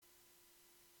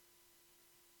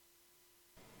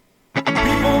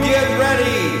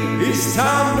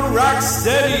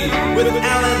Rocksteady with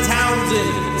Alan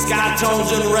Townsend, Scott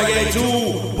Tones and Reggae 2,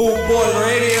 Boom Boy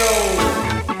Radio.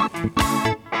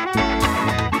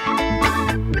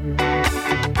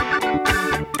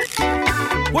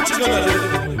 What you gonna do?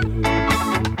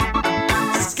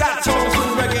 Scott Tones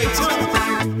and Reggae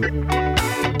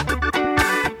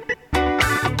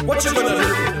 2. What you gonna do?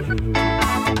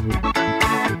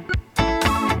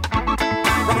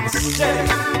 Rocksteady.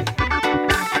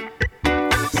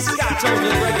 Scott Tones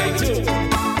and Reggae 2.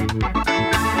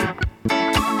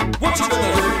 What you gonna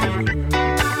do?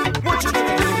 What you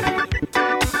gonna do?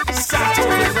 Scott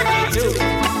Tones and Reggae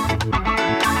 2.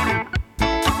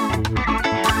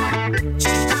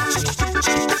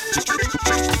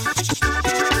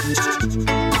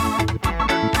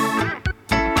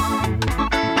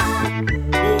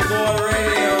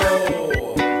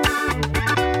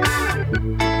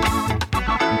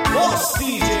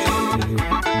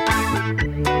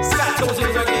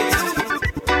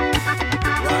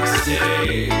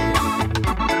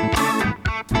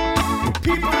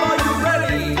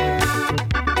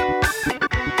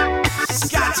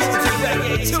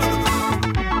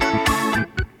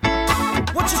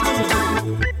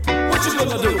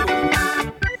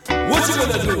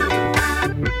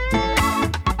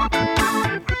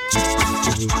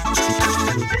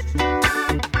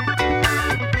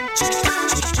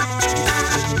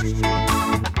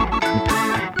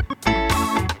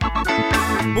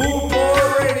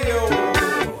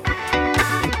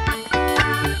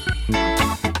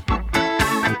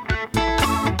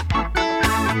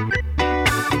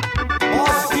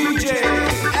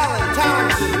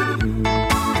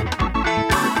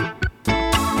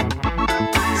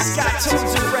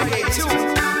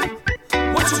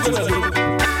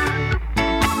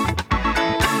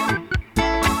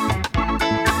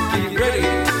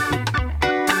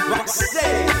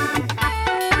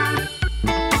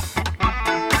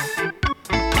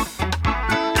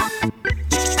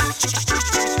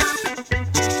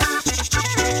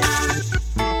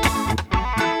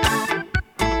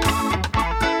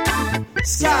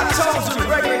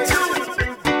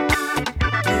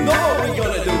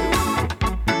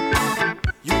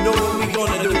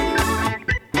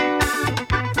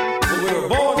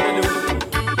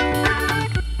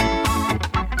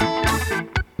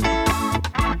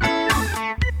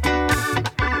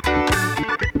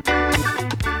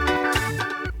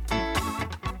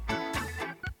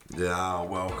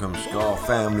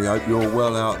 Hope you're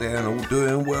well out there and all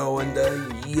doing well, and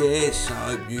yes, I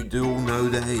hope you do all know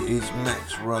that it is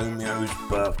Max Romeo's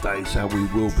birthday, so we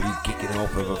will be kicking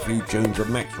off with a few tunes of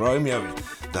Max Romeo's,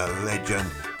 the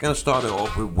legend. Gonna start it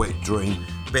off with Wet Dream.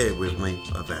 Bear with me,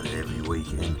 I've had it every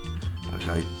weekend.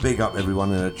 Okay, big up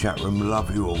everyone in the chat room,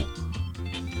 love you all.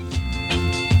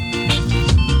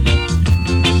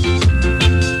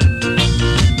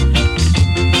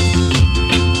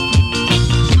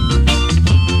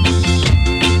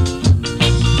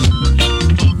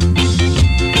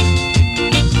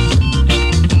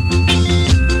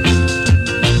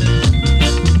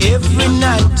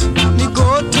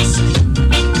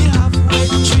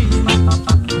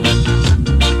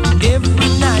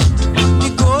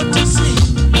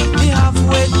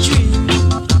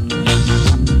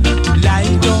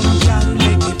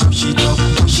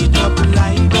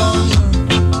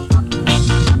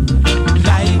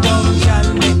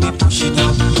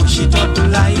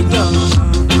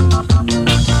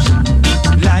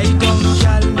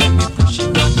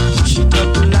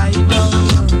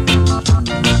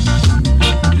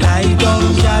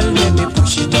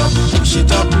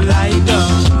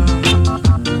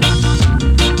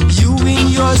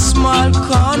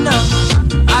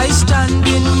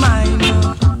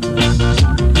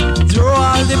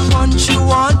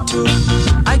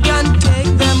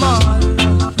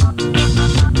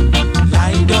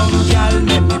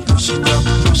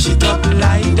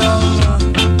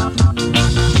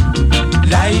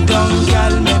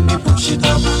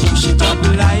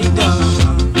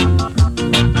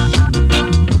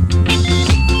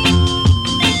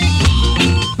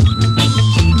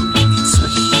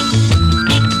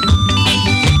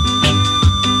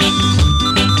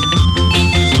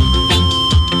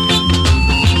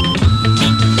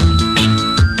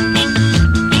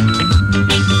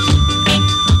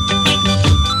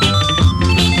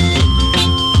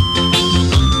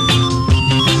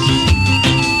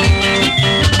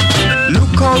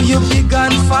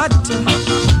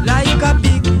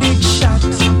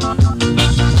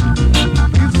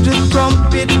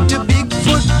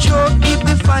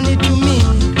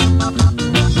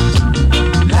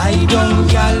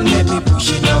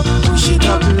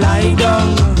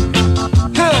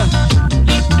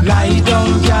 Lie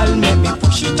down, girl, make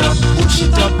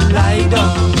lie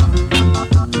down.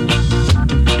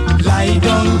 Lie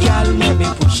down, gal, let me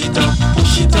push it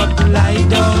up, lie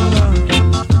down.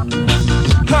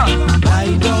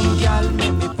 Lie down, gal,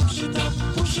 let me push it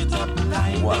up,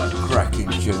 lie down. What a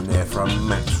cracking tune there from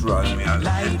Max Romeo.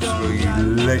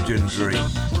 Absolutely legendary.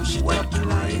 Wet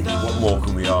Dream. What more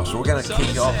can we ask? So we're going to kick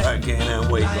it off again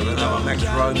our week with another Max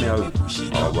Romeo.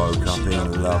 I woke up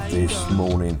in love this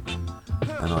morning,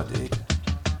 and I did.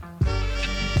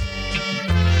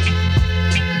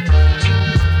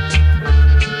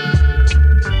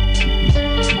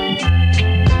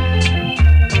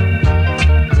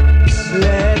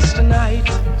 Last night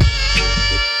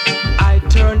I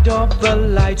turned off the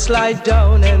lights, lied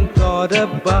down and thought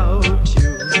about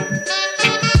you.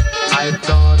 I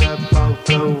thought about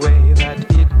the way that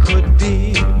it could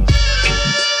be.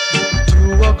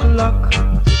 2 o'clock,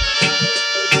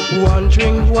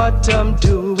 wondering what I'm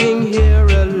doing here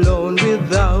alone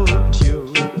without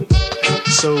you.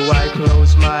 So I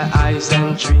close my eyes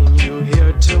and dream you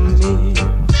here to me.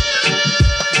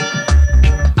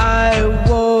 I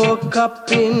woke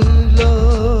up in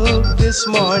love this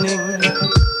morning.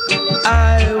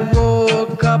 I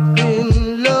woke up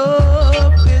in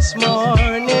love this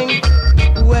morning.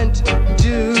 Went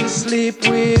to sleep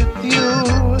with you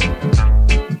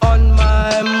on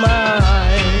my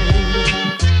mind.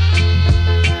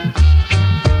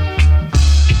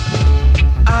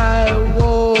 I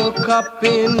woke up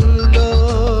in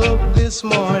love this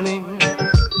morning.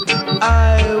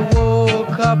 I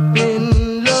woke up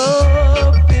in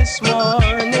love this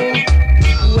morning.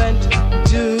 Went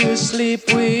to sleep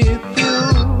with you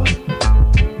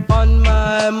on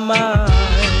my mind.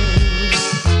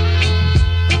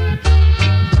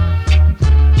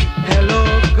 Hello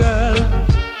girl,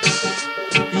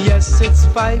 yes it's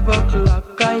 5 o'clock,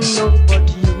 I know, but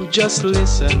you just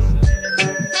listen.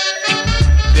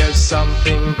 There's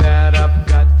something that I've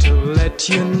got to let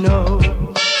you know.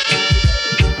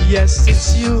 Yes,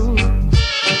 it's you.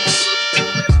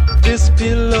 This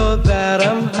pillow that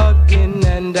I'm hugging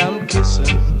and I'm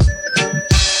kissing.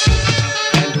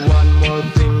 And one more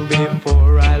thing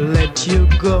before I let you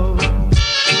go.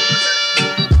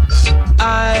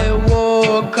 I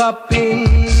woke up in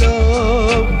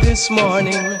love this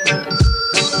morning.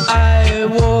 I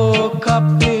woke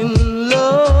up in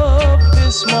love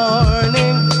this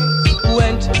morning.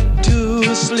 Went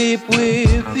to sleep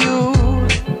with you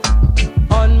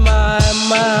on my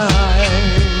mind.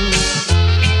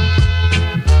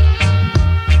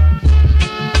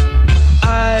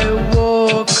 I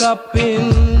woke up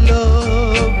in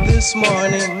love this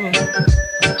morning.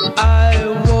 I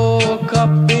woke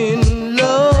up in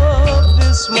love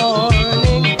this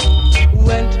morning.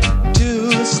 Went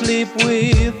to sleep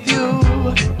with you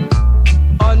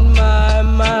on my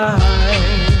mind.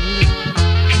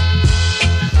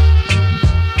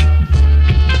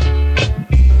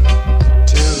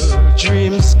 Till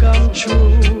dreams come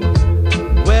true.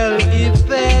 Well, if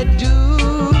they do,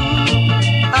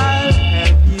 I'll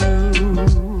have you.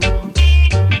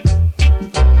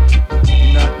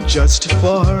 Not just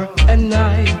for a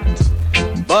night,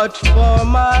 but for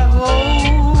my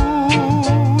whole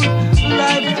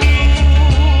life through.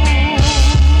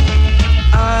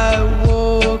 I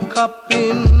woke up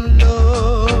in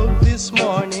love this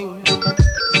morning.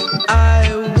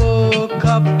 I woke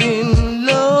up in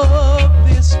love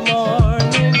this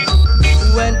morning.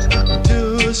 Went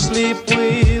to sleep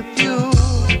with you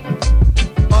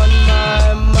on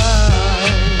my mind.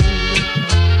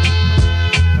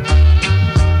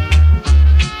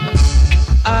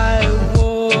 I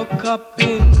woke up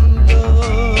in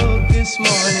love this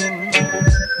morning.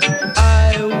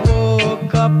 I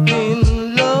woke up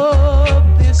in love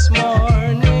this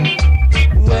morning.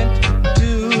 Went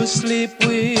to sleep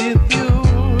with you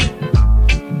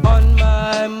on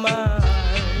my mind.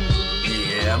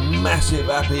 Yeah, massive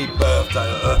happy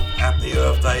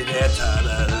Earth Day there to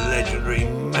the legendary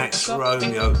Max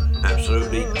Romeo.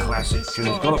 Absolutely classic tune.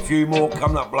 He's got a few more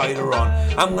coming up later on.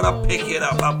 I'm gonna pick it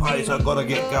up pace. I've got to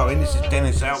get going. This is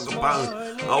Dennis Al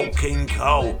Capone, Old King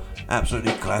Cole.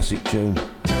 Absolutely classic tune.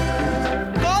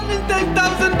 Only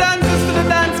 10,000 dancers to the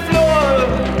dance floor,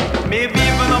 maybe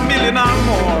even a million or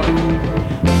more.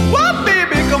 What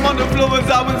baby, come on the floor as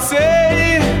I would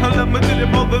say. Let me tell you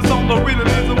about the song, the rhythm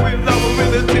is the ways I will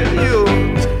really tell you.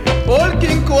 Old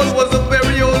King Cole was a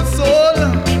very old soul.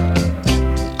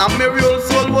 A merry old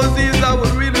soul was his, I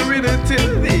would really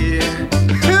tell thee.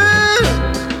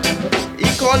 He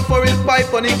called for his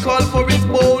pipe and he called for his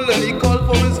bowl and he called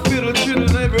for his fiddle, tune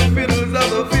and every fiddle's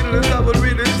other fiddles, I would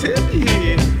really tell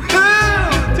thee.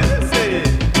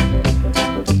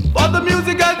 But the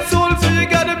music got soul, so you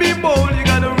gotta be bold, you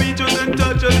gotta reach out and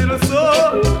touch a little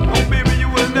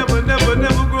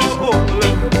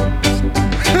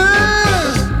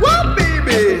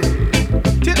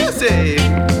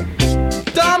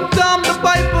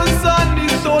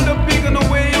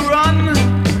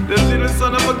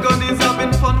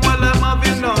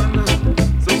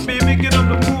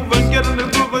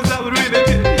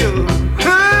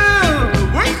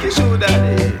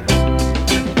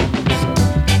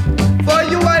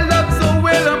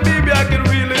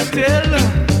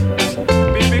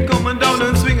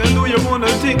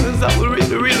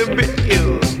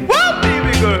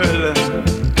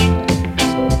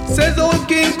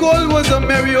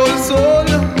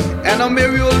And a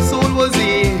merry old soul was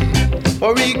he.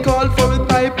 For he called for his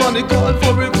pipe and he called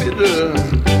for his fiddle.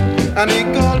 And he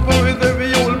called for his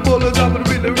every old bullets. I would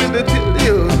really, really tell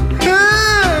you.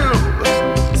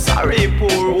 Sorry,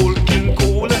 poor old King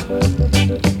Cole.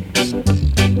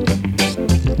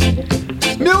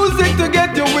 Music to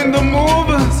get you in the move.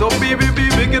 So baby,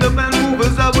 baby, get up and move,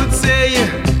 as I would say.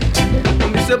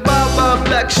 Mr. Baba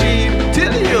Black Sheep,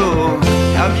 tell you,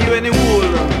 have you any wool?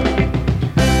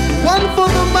 One for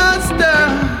the master,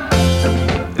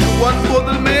 and one for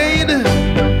the maid,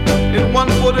 and one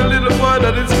for the little boy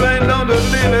that is flying down the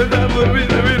lane, as I would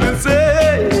really, really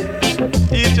say.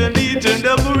 Each and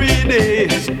every day.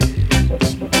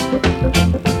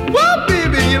 Well,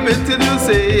 baby, you may tell you,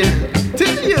 say,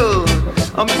 tell you.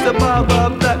 I'm Mr.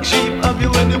 Baba Black Sheep, have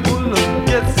you any wool?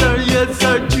 Yes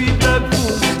sir, treat that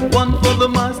fool. One for the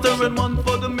master and one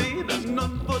for the maid, and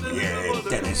none for the Yeah,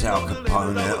 Dennis Al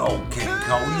Capone, old King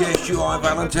Cole. Yes, you are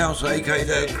Valentine's, aka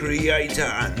the creator,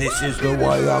 and this is the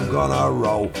way I'm gonna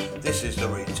roll. This is the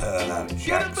return of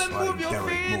Jack Slade,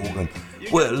 Derek Morgan.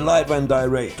 We're live and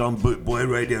direct on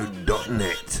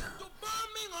bootboyradio.net.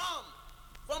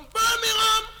 From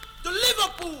Birmingham to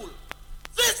Liverpool.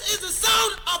 This is the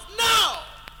sound of now.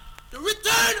 The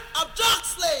return of Jack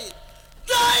Slade.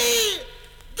 Die!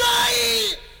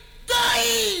 Die!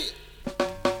 Die!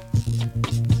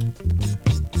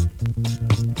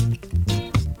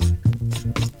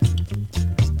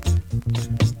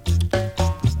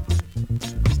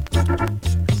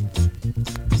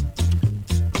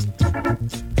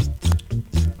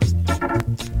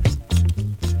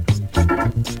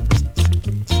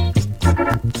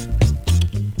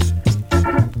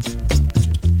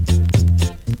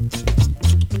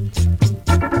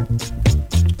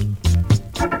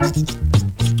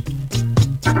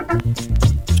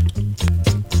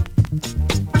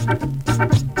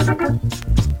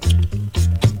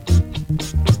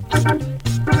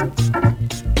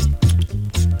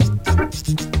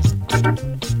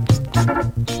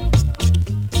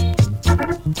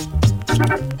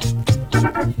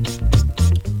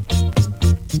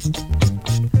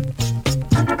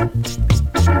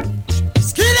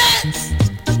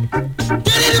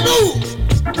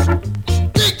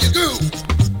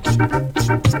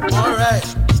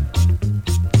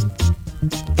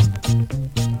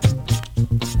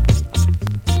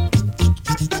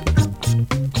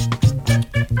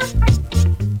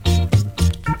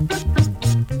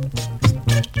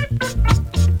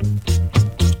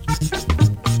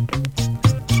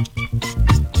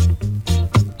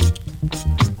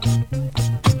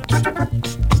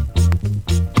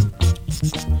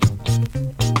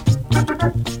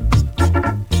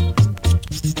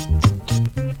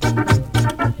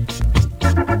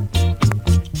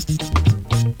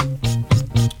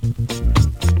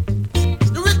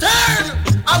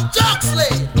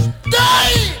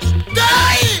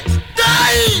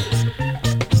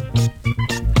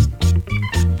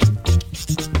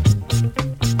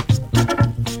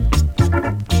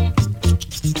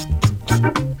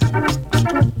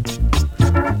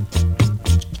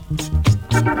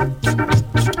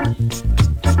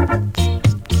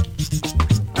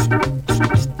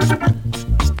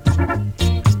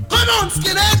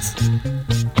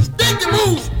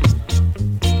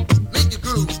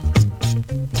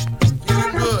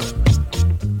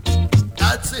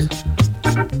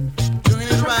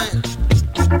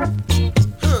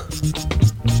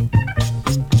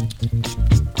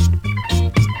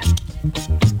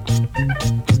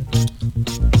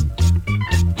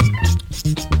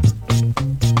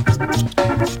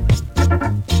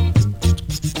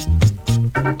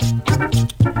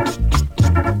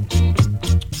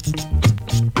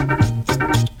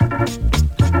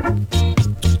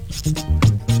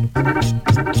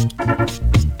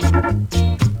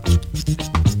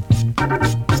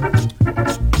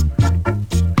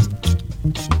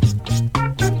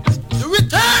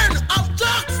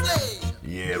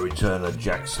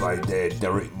 Jack Slade there,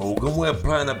 Derek Morgan. We're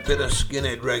playing a bit of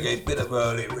skinhead reggae, bit of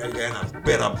early reggae, and a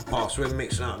bit of boss. We're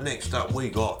mixing up. Next up,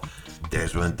 we got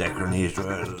Desmond Decker and the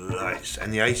Israelites,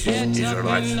 and the Aces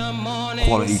Israelites.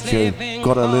 Quality tune.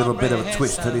 Got a little bit of a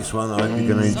twist to this one. I hope you're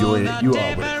going to enjoy it. You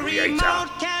are with the creator.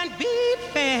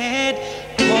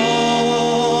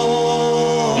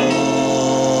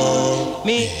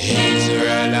 Me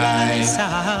Israelites.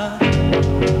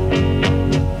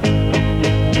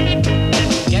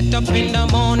 Get up in the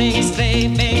morning,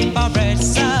 slaving for bread,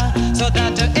 sir, so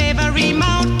that every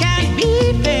mouth can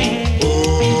be fed. Oh,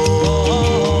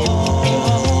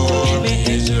 me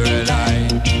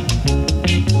Israelite.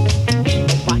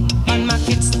 Wife and my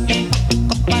kids,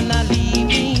 up and I leave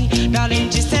me. Darling,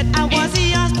 she said I was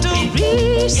yours to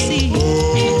receive.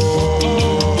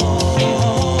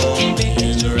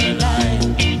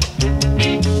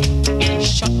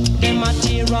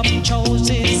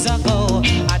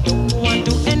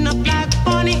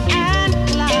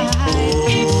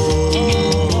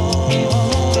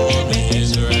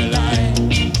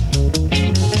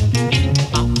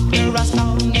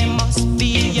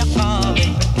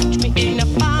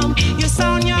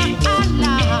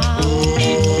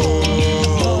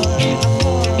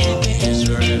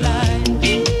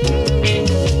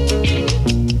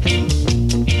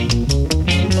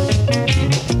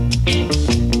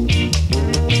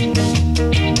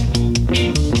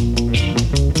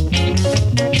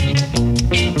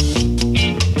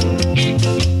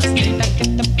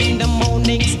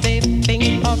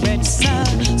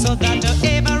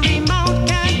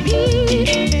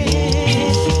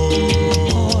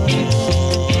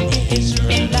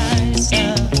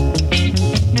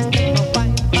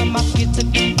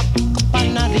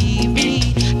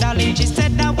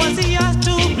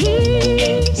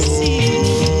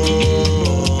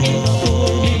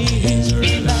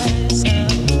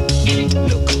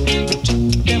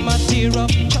 tear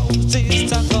up choices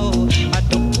to go. I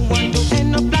don't want to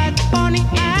end up like Bonnie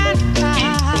and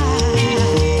Clyde.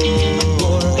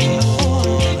 Or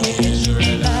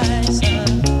Israelites. After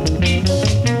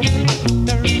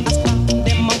a storm,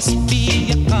 there must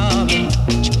be a calm.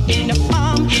 In the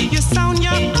palm, you sound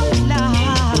your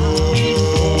alarm.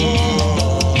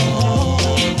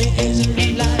 The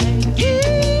Israelites.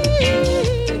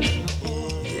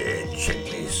 Yeah, check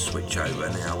this switch over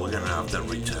now. We're gonna have to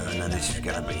return, and this is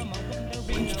gonna be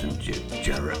Winston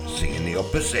Jarrett singing the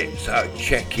opposite. So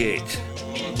check it.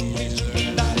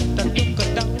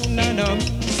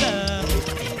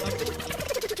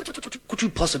 Could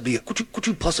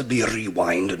you possibly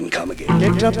rewind and come again?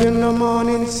 Get up in the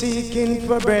morning seeking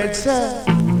for bread, sir,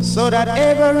 so that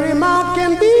every mouth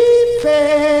can be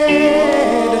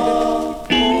fed.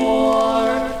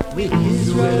 Poor we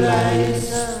Israelites.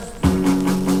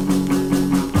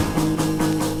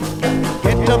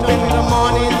 Get up in the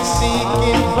morning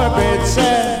seeking for bread,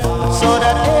 sir, so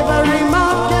that every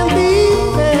mouth can be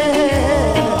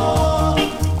fed.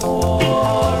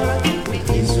 Poor we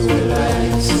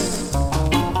Israelites.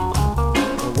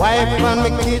 Wife and my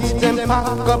kids, them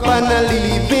pack up and a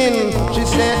leaving. She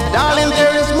said, darling,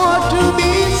 there is more to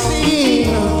be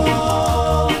seen.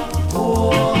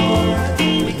 Poor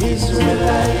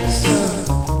Israelites.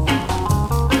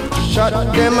 Shut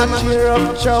them a tear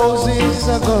up choices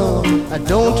ago. I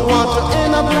don't want to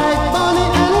end up like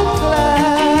Bonnie and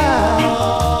Clyde.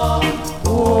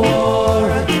 Poor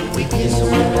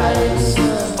Israelites.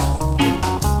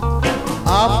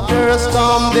 After a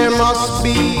storm there must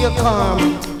be a calm.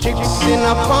 Chicks in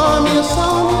a farm, you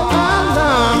sound your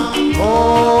alarm.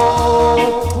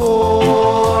 Oh,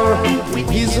 poor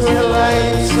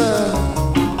Israelites.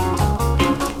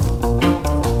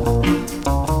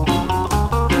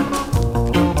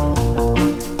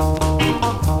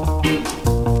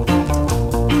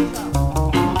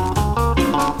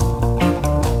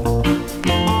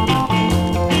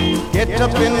 Get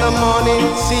up in the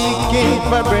morning seeking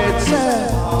for bread, sir,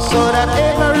 so that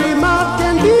every mouth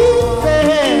can be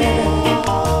fed.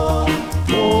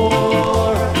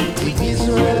 For the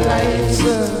Israelites,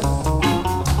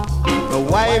 the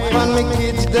wife and my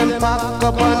kids, them pack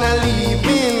up and a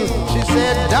leaving. She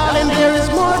said, darling, there is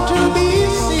more to be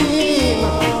seen.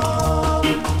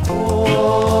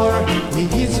 For the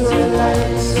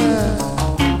Israelites,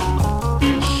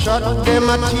 shut them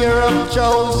a tear up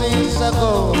choices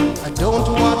ago. I don't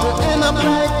want to end up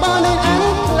like Bonnie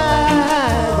and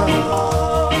Clyde.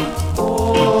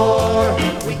 Or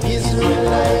the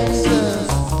Israelites.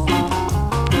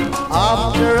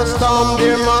 After a storm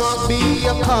there must be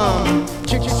a calm.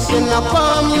 Chicks in a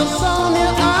farm, you sound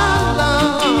your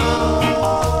alarm.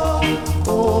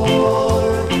 Or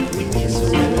the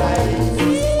Israelites.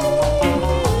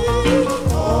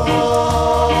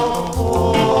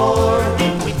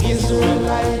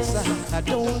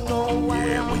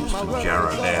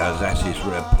 Jarrett there, that's his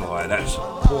reply. That's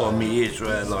Poor Me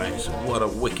Israelites. What a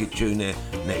wicked tune there.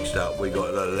 Next up, we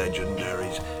got the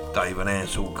legendaries, Dave and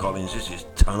Ansel Collins. This is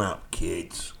Turn Up,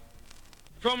 Kids.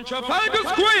 From Trafalgar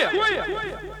Square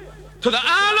to the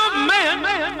Isle of Man,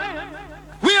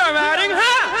 we are riding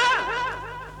high.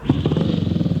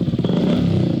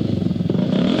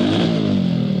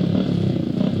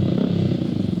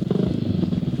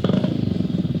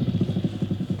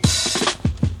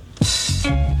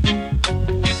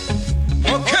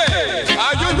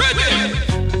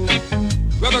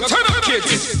 We're the Turn Up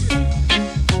Kids,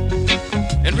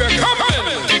 and we're coming.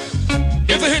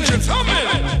 Here's the engines humming.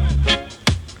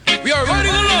 We are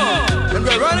riding along, and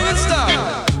we're riding in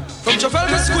style from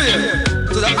Trafalgar Square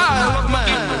to the Isle of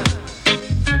Man.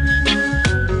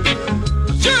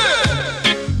 Yeah!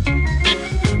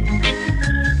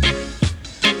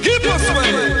 Keep us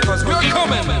away, cause we're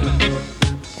coming.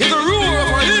 Here's the roar of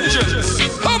our engines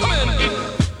humming.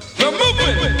 We're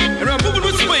moving, and we're moving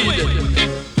with speed.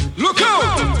 Look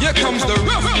out! Here comes the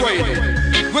rough grade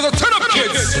with the Turn Up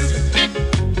Kids.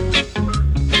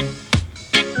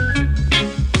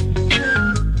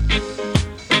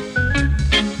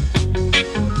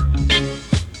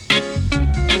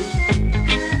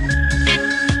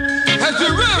 As we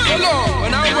rev along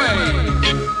on our way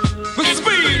with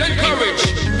speed and courage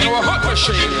in our hot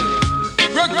machine,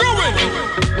 we're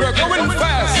going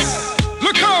fast.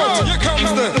 Look out! Here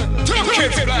comes the Turn Up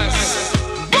Kids blast.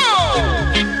 Boom!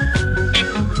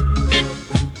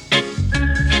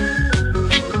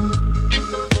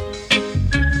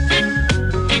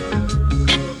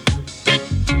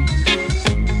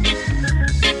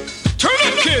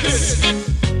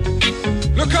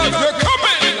 Look out, we're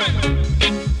coming!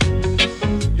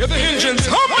 Hear the engines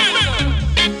humming!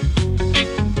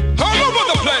 All over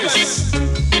the place!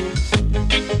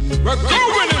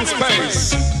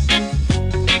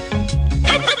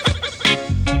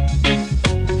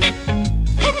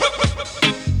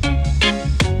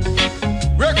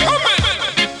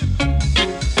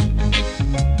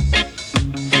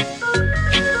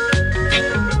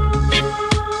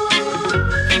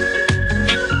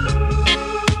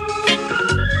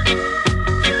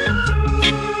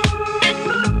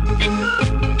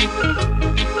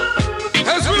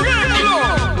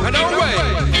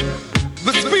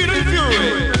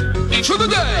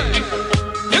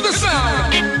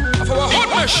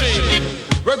 machine.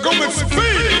 We're going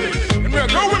speed and we're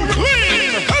going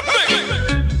clean. Heavy.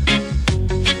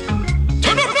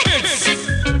 Turn up, kids.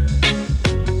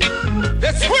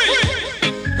 That's sweet.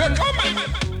 We're coming.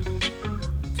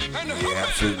 The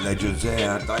absolute legends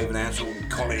there, David Ansel and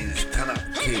Collins. Turn up,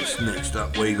 kids. Next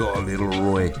up, we got a little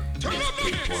Roy. Just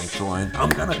keep on trying. I'm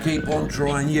gonna keep on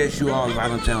trying. Yes, you are.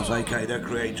 Valentine's, aka the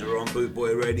creator on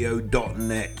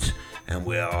bootboyradio.net, and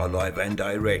we are live and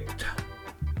direct.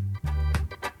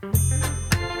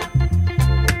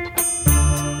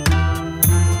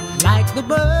 Like the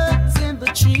birds in the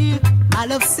tree, my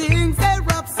love sings a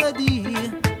rhapsody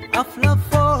of love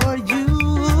for you.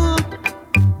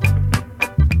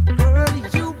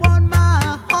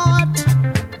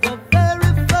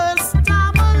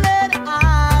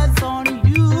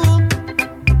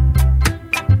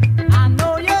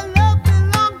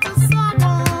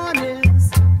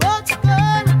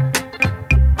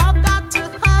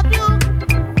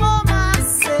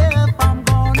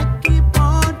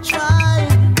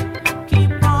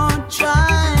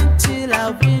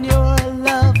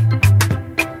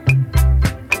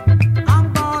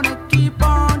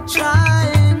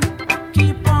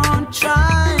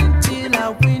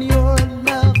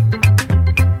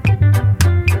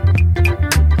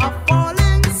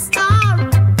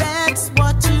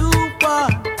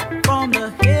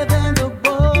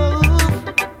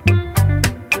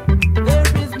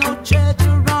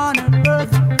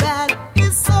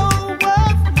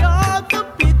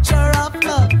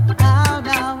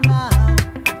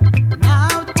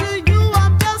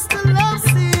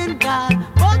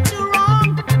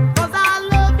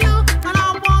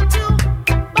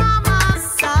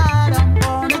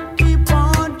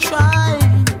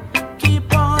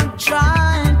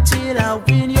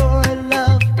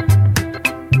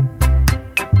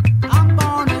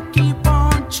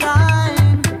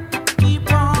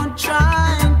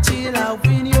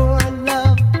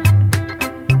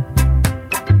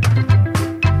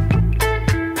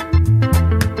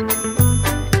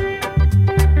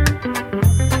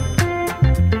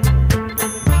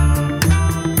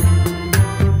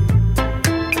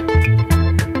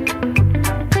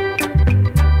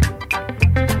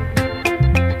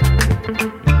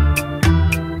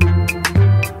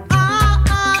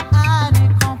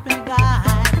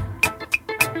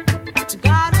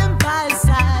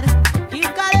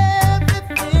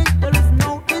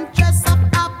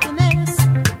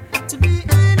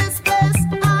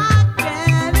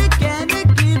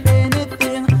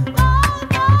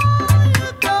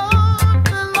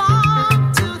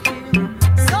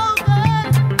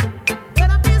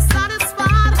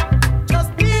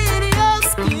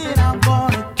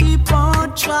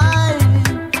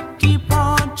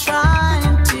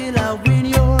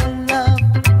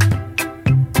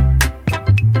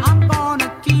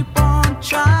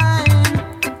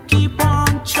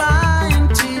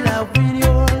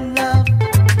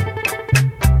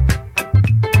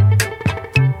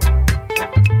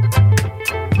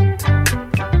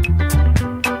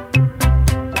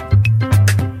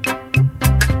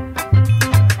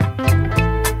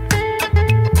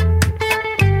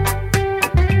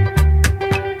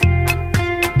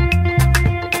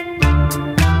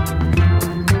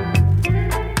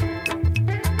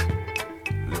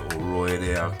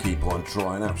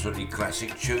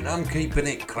 Classic tune. I'm keeping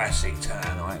it classic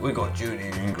tonight. We've got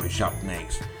Junior English up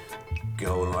next.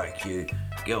 Girl like you,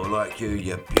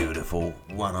 you're beautiful,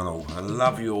 one and all. I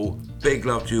love you all. Big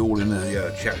love to you all in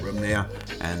the chat room there.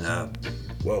 And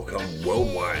welcome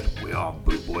worldwide. We are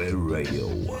Bootboy Radio.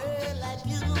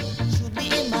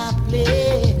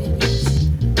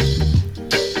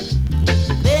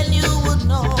 Then you would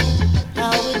know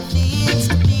how it feels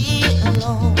to be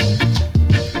alone.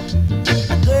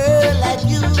 A girl like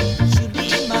you should be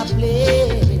in my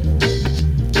place.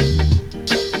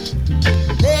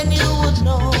 Then you would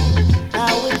know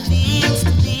how it feels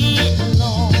to be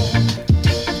alone.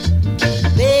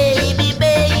 Baby,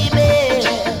 baby,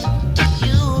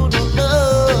 you don't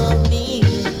love me,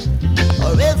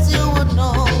 or else you would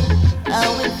know how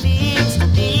it feels to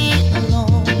be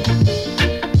alone.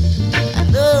 I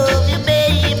love you,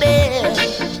 baby,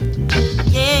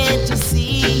 can't you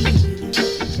see?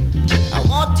 I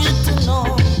want you to know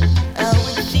how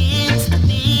it feels to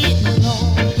be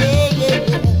alone. Yeah, yeah,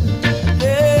 yeah. A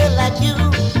girl like you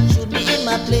should be in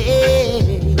my place.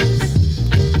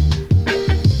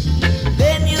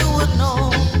 Then you would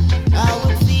know how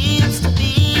it feels to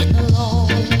be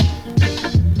alone.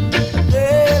 A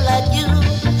girl like you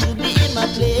should be in my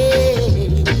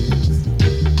place.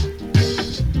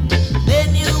 Then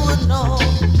you would know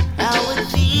how it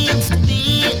feels to be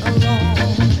alone.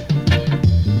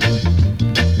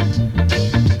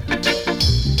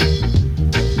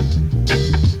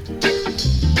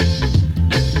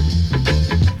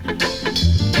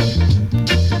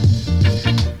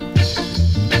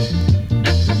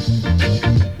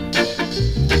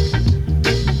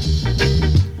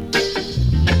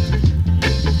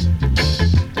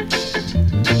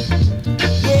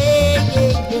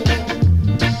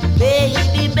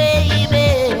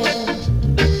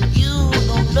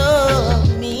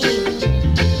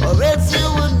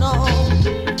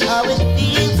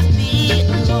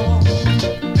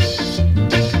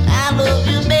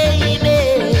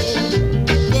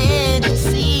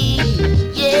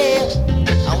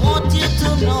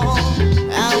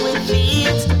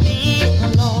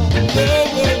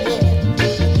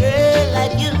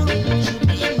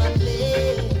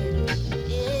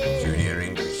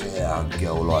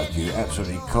 Girl Like You,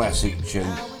 absolutely classic tune.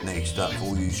 Next up for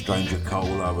all you Stranger Cole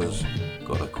lovers,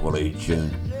 got a quality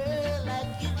tune.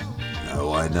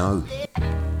 No, I know.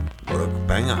 What a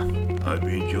banger. Hope you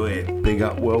enjoy it. Big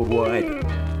up worldwide.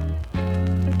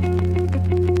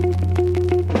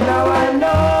 Now I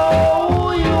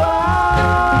know you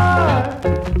are,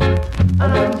 and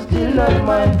I'm still not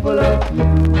mindful of you.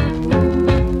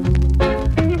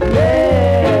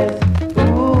 Yes,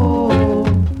 ooh,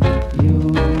 you.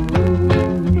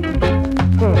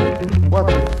 What?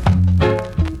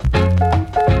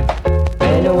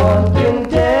 Anyone can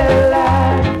tell a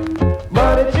lie,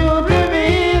 but the truth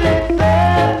reveal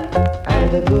itself, and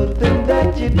the good thing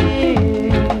that you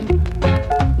did.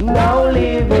 Now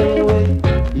living with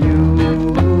you.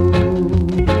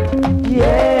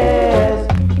 Yes,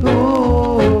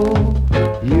 ooh,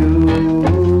 you.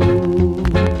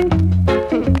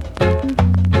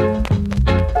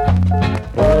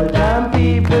 Old time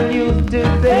people used to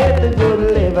say the good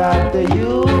live after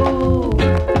you,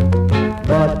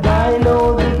 but I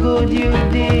know the good you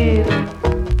did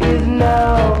is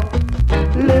now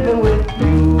living with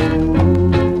you.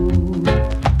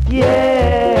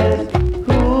 Yes,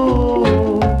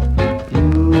 ooh, you.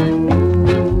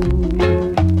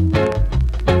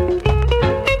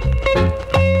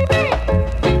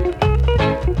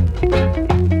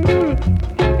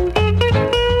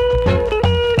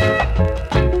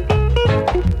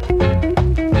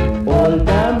 Old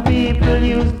time people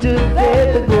used to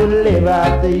say the good live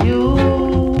after you,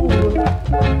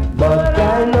 but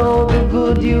I know the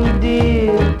good you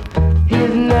did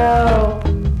is now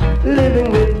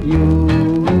living with you.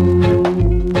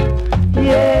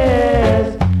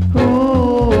 Yes,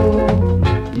 ooh,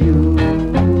 you.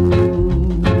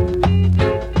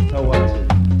 So watch it.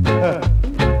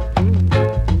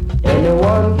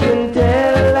 Anyone can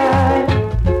tell a lie,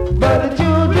 but the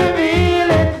truth reveal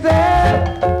itself,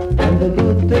 and the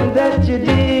good thing that you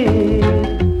did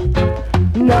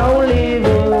now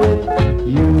living with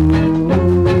you.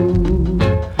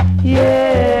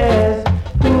 Yes,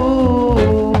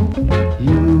 ooh,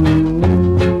 you.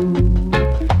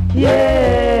 Yes,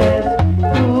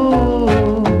 ooh,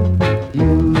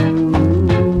 you.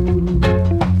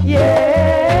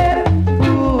 Yes,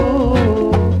 ooh,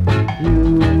 you.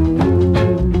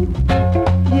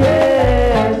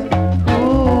 Yes,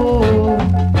 ooh,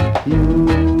 you.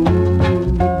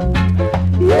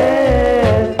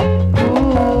 Yes,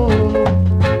 ooh,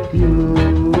 you.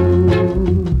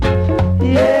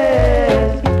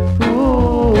 Yes,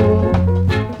 ooh,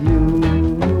 you.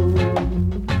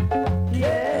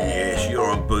 Yes, you're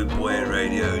on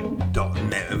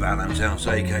bootboyradio.net with Alan Sounds,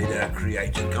 aka the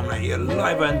creator, coming at you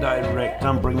live and direct.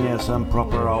 I'm bringing you some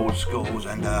proper old schools,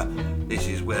 and this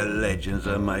is where legends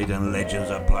are made and legends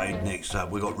are played. Next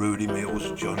up, we got Rudy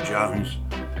Mills, John Jones.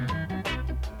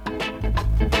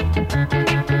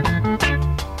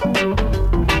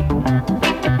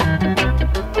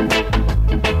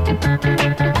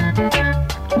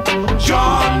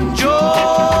 John Jones,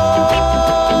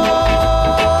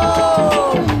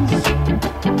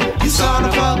 you son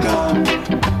of a gun.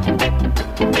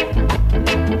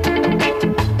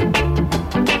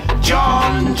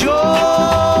 John Jones,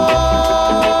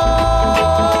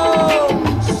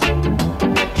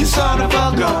 you son of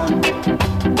a gun.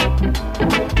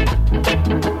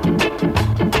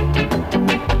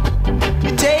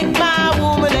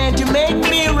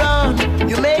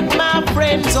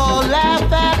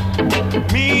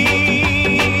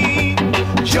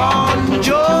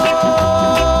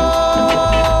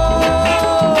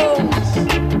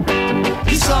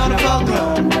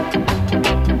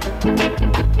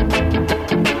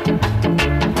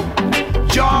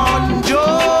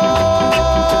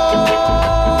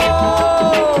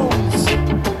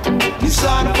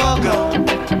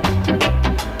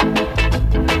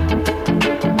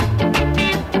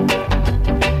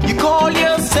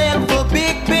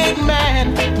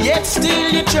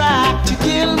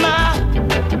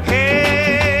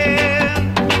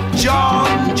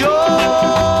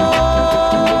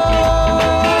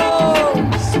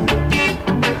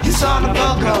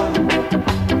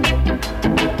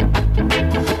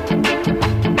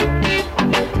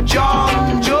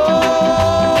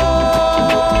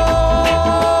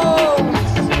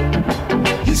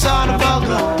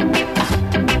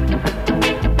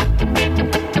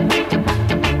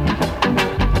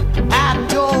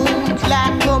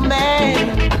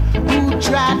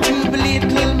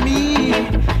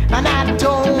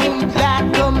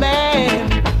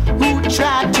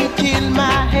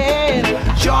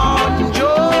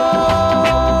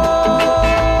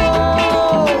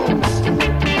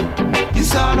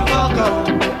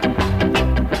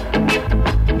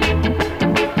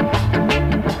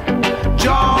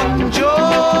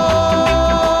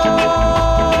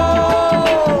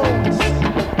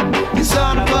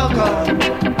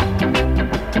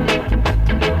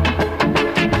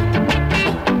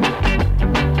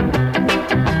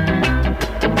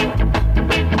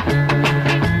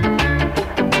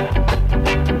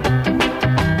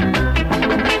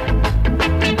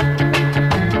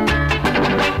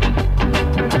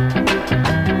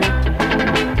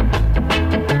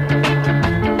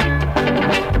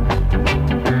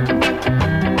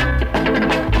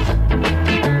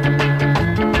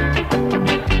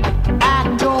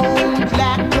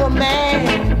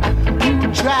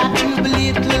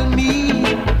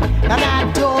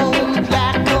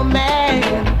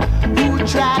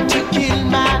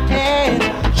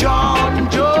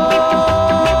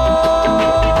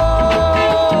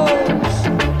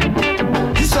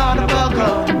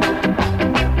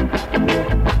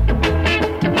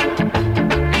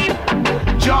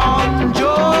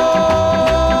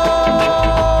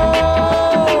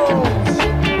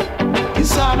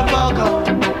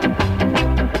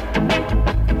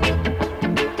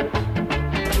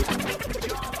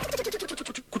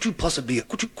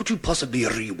 possibly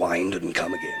rewind and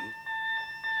come again?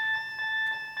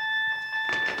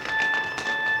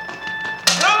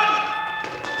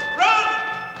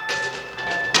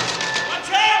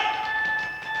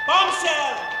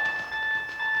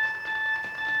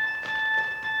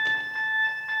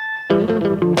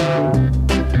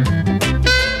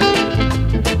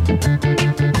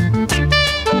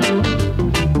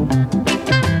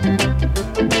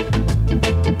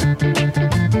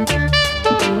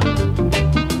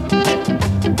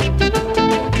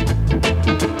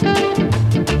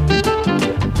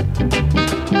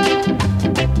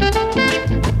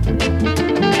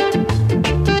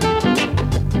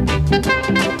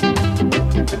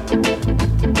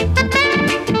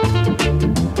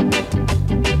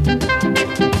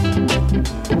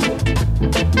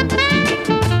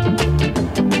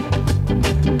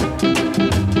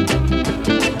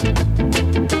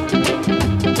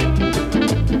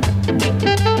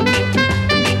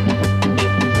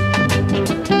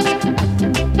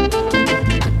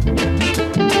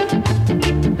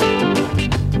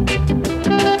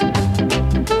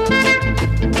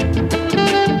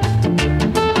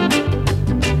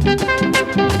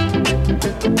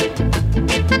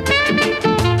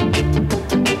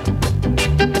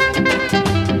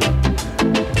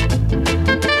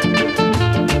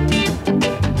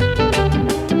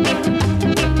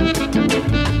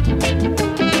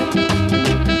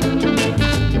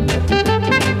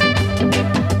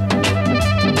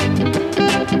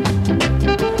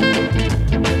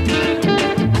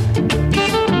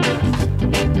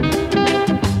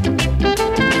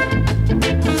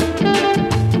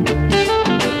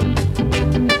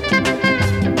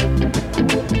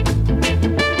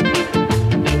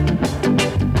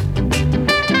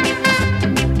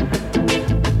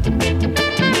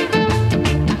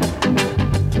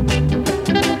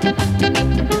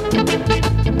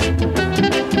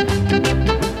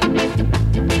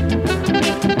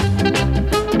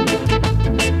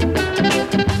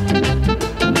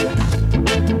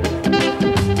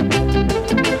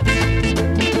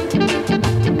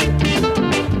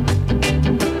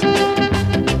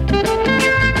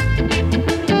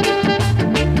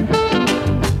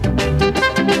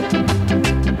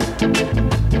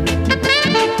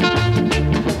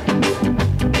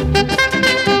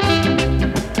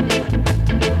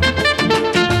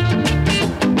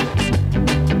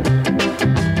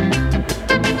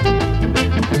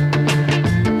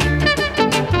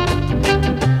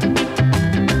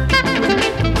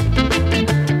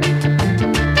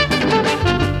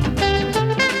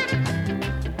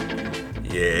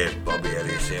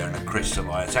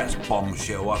 That's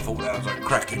Bombshell. I thought that was a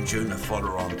cracking tune to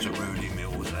follow on to Rudy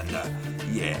Mills, and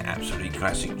yeah, absolutely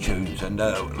classic tunes. And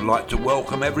I'd like to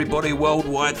welcome everybody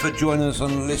worldwide for joining us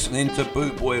and listening to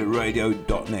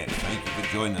bootboyradio.net. Thank you for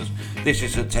joining us. This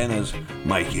is the Tenors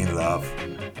making love.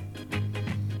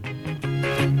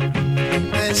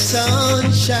 The sun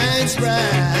shines bright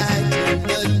and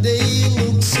the day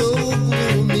looks so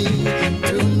gloomy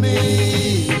to me.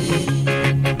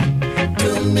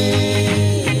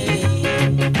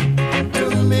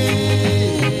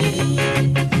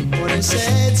 What a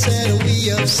sad we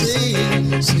have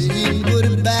seen, saying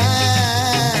goodbye,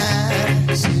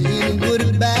 saying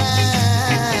goodbye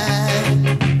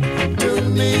to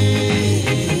me,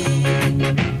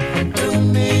 to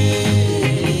me,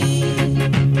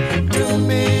 to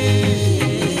me.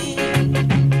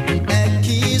 That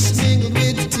kiss mingled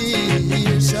with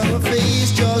tears on her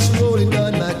face, just rolling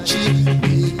down my cheek,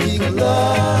 making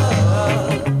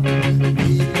love,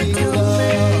 making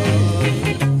love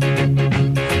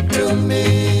to me,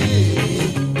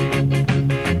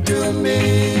 to me.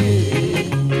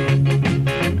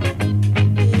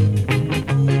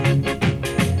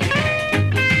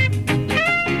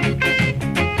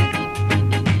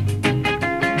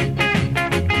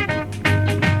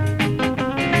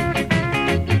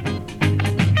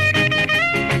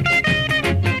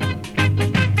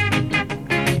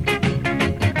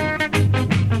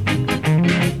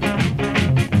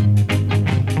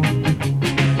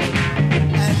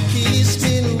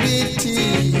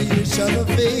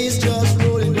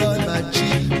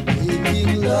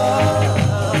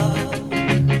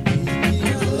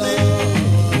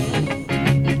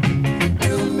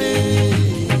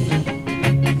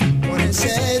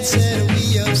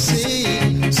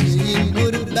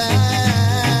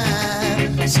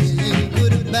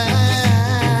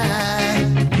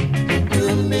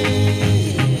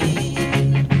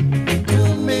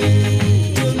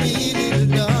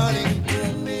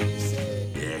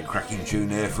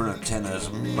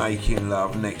 Making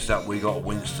love. Next up we got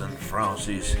Winston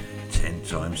Francis, 10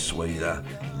 times sweeter,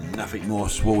 Nothing more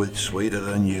sweeter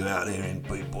than you out there in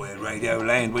Boot Boy Radio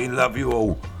Land. We love you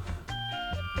all.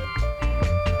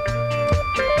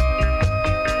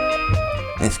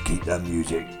 Let's keep that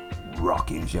music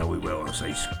rocking, shall we? Well, I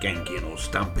say skanking or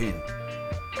stumping.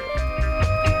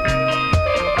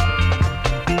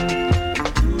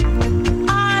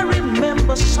 I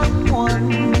remember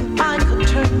someone I could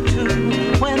turn to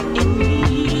when in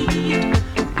need.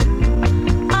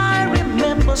 I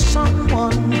remember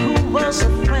someone who was a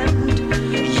friend,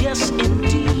 yes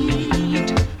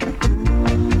indeed.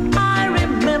 I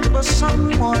remember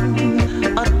someone,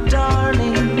 a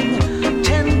darling,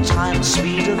 10 times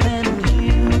sweeter than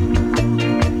you.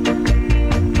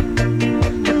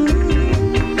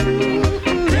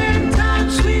 10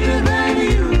 times sweeter than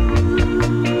you.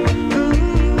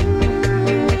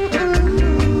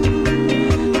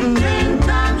 10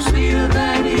 times sweeter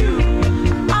than you.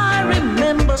 I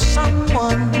remember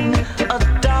someone, a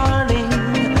darling,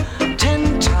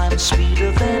 10 times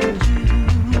sweeter than you.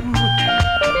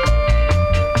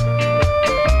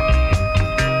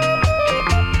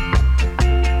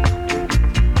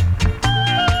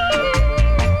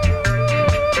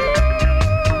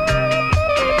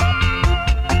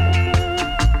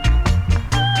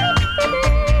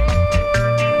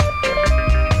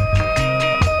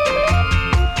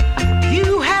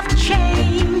 You have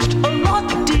changed a lot,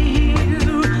 dear,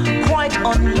 quite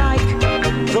unlike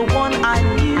the one I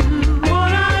knew.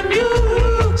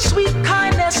 Sweet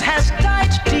kindness has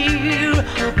died, dear.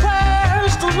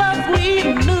 Where's the love we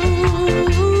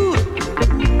knew?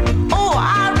 Oh,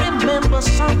 I remember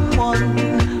someone,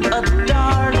 a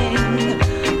darling,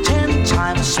 10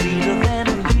 times sweeter than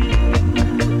you.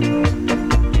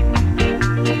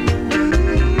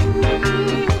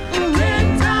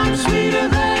 10 times sweeter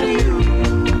than you.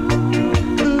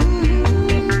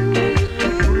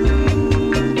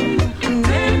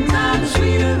 10 times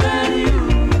sweeter than you.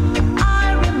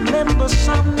 I remember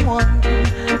someone,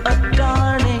 a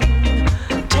darling,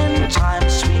 10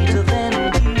 times sweeter than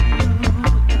you.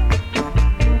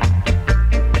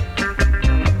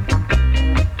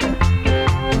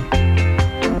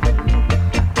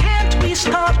 Can't we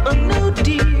start anew,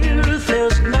 dear?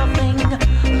 There's nothing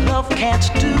love can't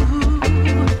do.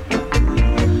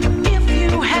 If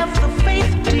you have the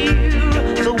faith, dear,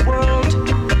 the world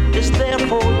is there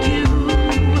for you.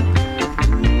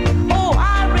 Oh,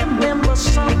 I remember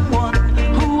someone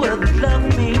who would love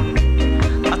me,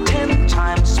 10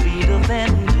 times sweeter than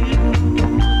you.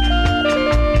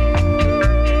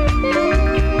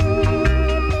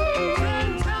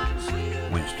 10 times sweeter.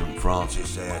 Winston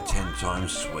Francis there, 10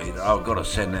 times sweeter. I've got to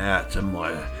send that out to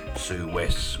my Sue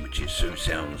West, which is Sue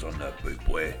Sounds on the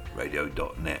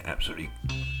bootboyradio.net. Absolutely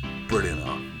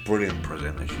brilliant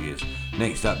presenter she is.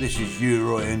 Next up, this is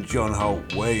U-Roy and John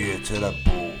Holt, Wear You to the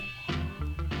Ball.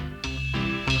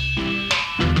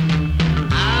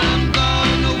 I'm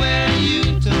gonna wear you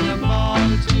to the ball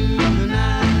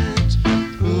tonight.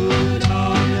 Put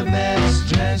on your best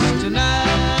dress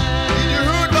tonight. You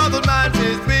heard what the man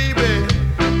says, baby.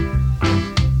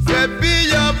 Said be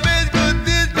your best, 'cause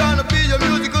this gonna be your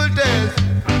musical test.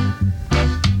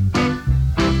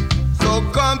 So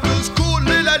come to school,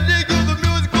 let I dig you the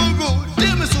musical groove.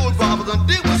 Dig me soul brothers and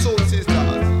dig me soul sisters.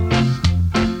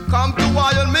 Come to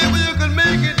Wild, maybe you can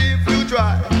make it if you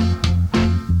try.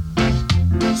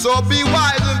 So be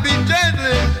wise and be gentle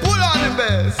and put on the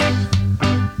best.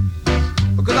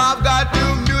 Because I've got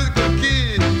two musical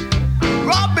kids.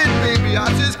 Drop it, baby, I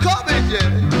just come it, yeah.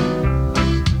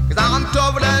 Cause I'm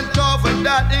tougher than tough and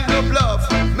that ain't no bluff.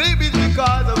 Maybe it's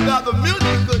because I've got the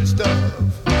musical stuff.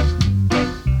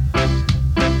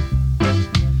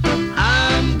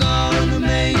 I'm gonna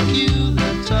make you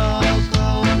the talk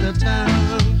of the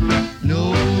town.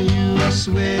 No use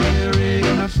wearing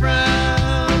a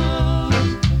frown.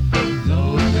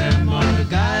 Though them other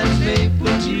guys may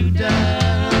put you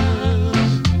down,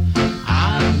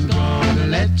 I'm gonna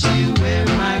let you wear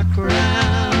my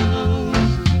crown.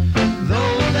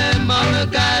 Though them other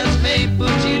guys may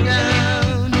put you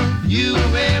down, you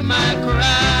wear my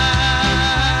crown.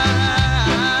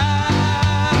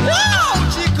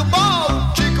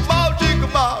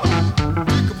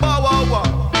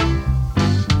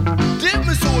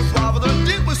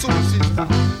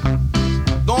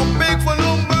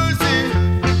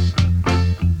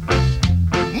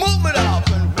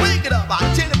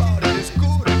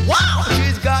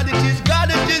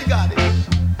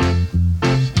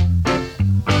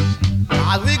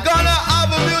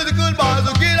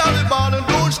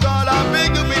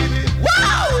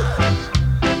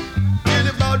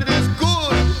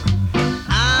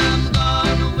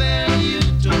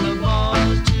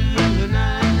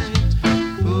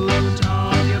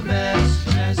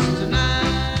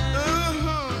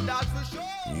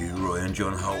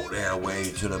 John Holt there,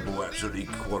 way to the boy, absolutely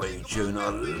quality tune. I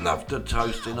love the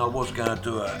toasting. I was going to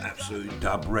do an absolute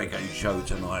dub reggae show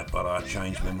tonight, but I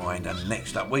changed my mind. And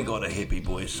next up, we got a hippie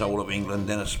boy, Soul of England,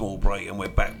 then a small break, and we're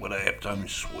back with a Heptone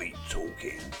Sweet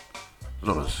Talking. A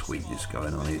lot of sweetness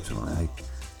going on here tonight, eh?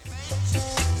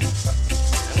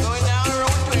 I'm going down the road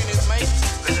doing this, mate.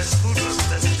 That's cool,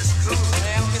 that's cool. I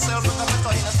have myself a cup of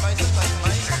coffee, that's my time,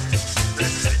 mate.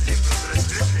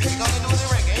 We're gonna do the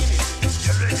reggae, ain't it?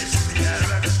 You're ready to be a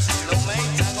reggae. No, mate, I'm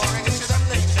gonna reggae to them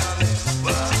things, darling.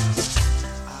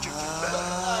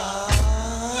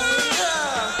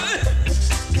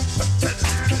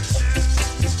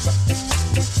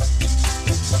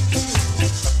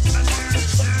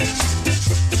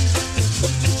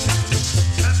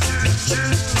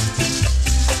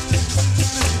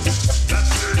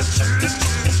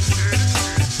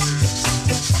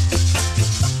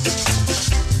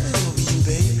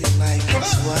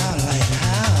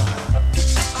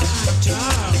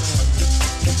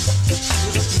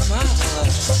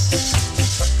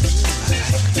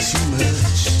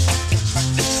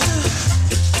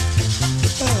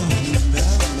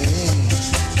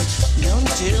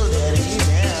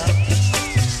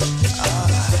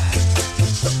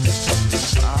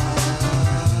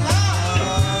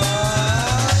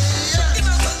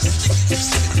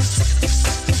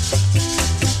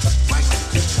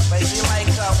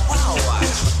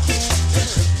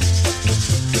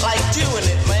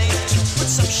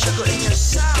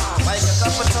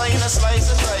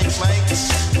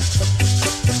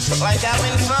 Like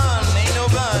having fun, ain't no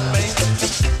gun, baby.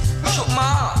 Choke my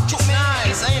arm, choke me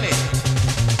eyes, ain't it?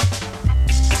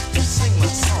 Sing my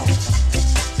song.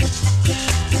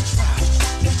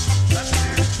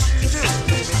 Do it,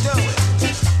 baby, do it.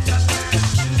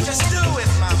 Just do it,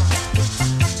 mama.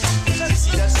 Let's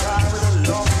see that side with a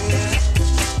long hair.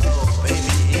 Oh, baby,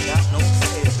 you ain't got no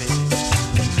fear, baby.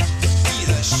 He's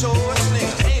a short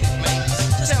nigga, ain't it, man?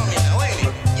 Tell me now, ain't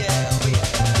it? Yeah, we.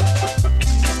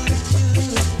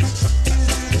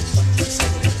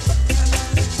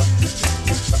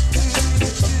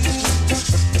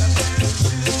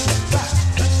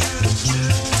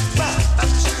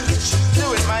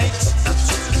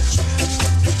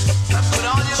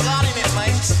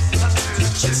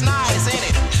 It's nice, ain't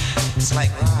it? It's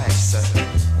like rice.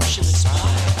 Worship is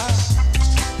nice.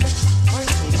 Wait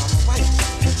me, mama, wait.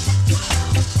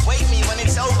 Wait me when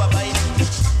it's over, baby.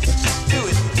 Do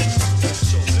it.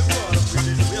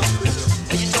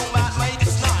 And you don't mind, mate?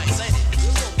 It's nice, ain't it?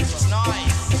 It's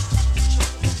nice.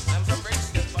 I'm from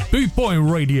Brixton, baby. Boot Boy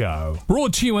Radio,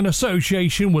 brought to you in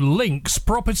association with Links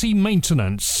Property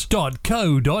Maintenance.co.uk.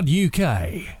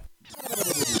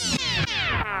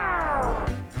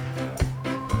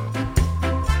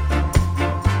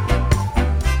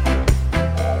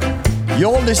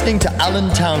 You're listening to Alan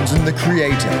Townsend, the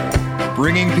creator,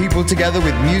 bringing people together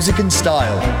with music and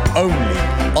style, only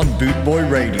on Boot Boy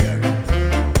Radio.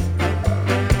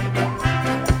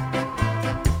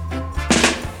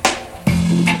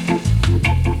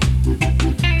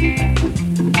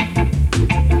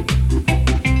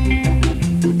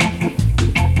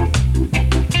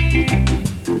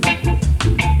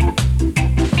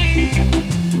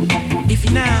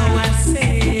 If now I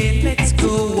say, let's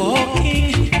go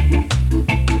walking.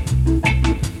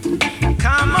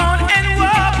 Come on and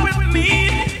walk with me,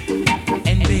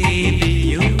 and baby,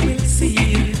 you will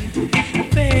see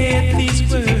that these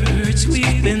words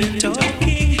we've been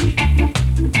talking.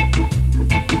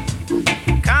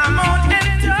 Come on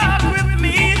and talk with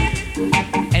me,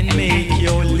 and make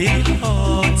your little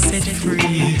heart set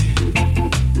free.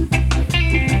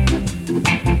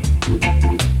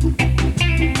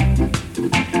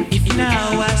 If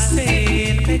now I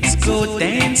say, let's go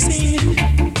dancing.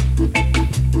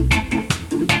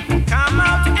 Come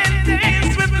out and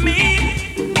dance with me,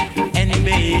 and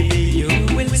baby, you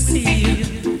will see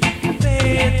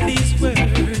that these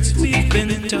words we've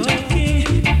been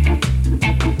talking.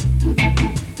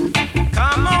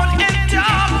 Come on and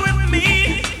talk with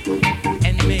me,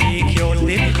 and make your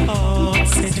little heart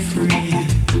set free.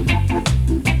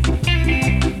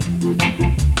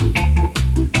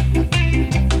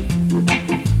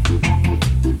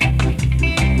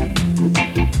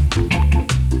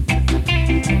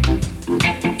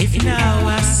 If now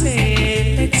I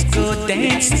say, let's go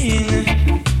dancing.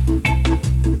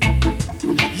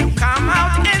 You come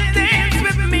out and dance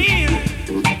with me,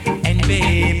 and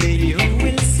baby, you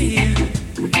will see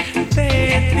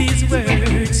that these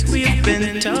words we've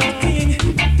been talking.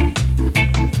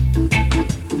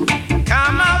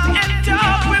 Come out and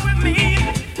talk with me,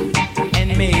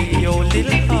 and make your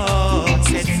little heart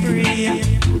set free.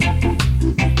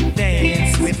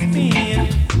 Dance with me.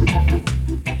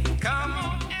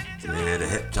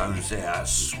 there.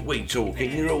 Sweet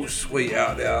talking. You're all sweet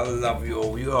out there. I love you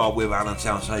all. You are with Alan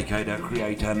Towns, aka the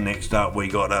creator. Next up, we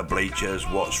got the Bleachers.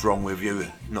 What's wrong with you?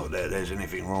 Not that there's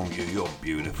anything wrong with you. You're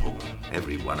beautiful.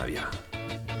 Every one of you.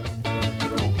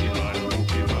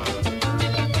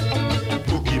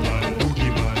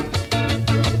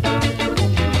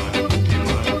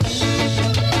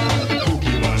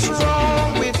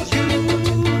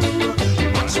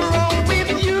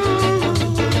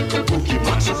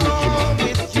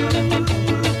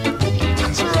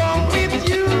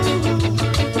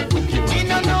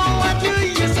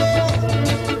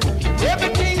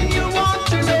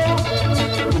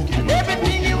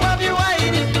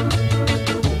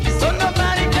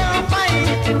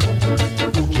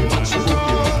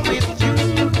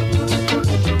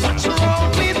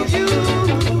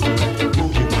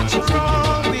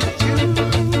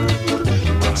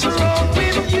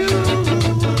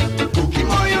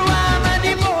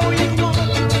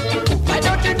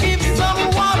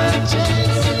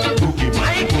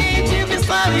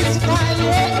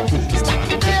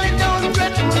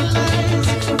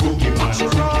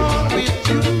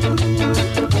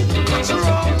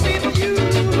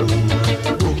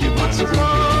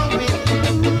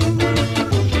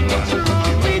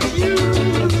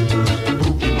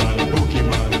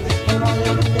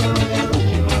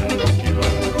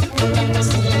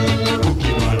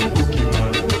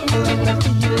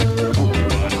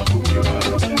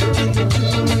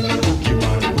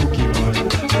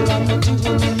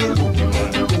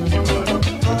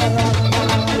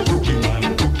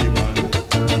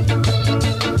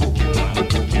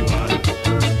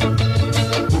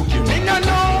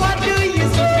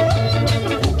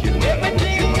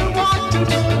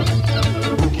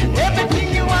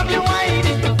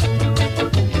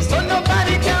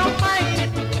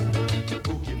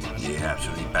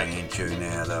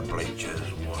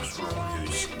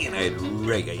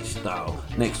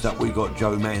 Next up we got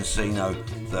Joe Mancino,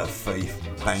 the Thief,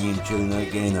 banging tune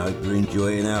again. Hope you're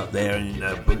enjoying out there in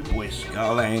the Bootboy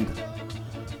Scarland.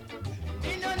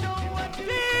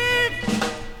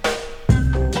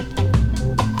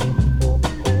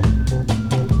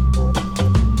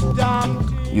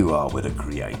 You are with a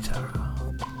creator.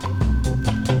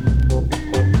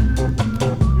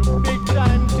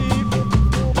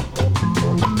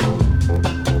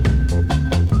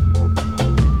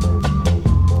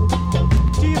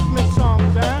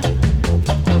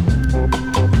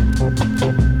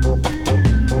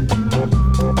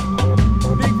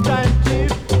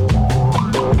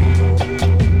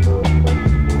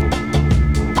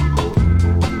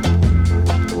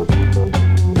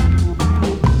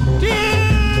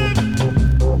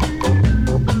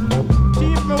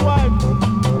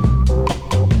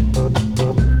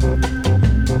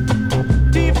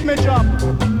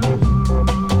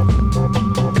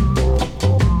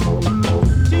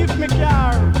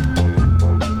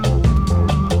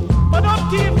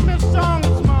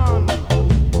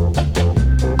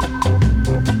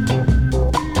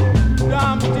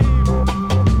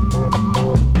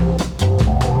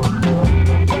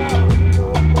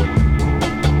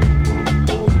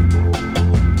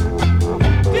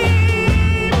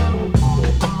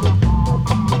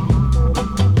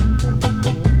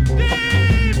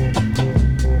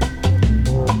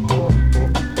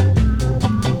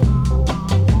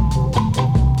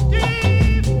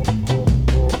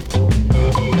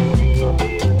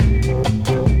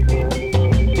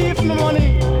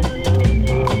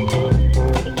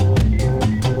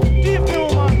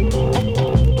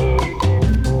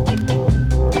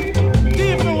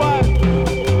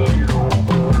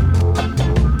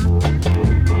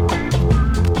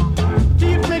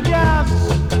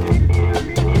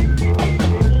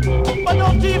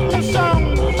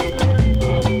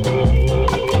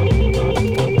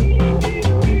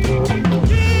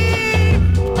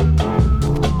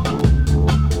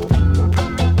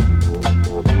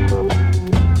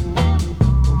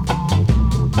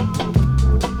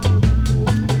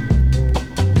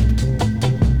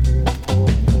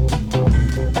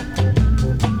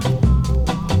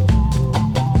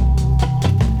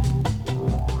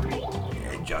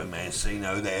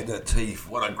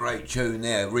 Tune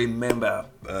there. Remember,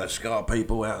 Scar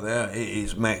people out there, it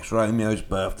is Max Romeo's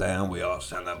birthday and we are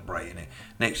celebrating it.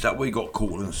 Next up, we got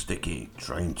Cool and Sticky,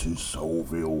 Train to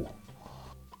Soulville.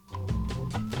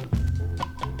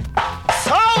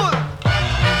 Soul!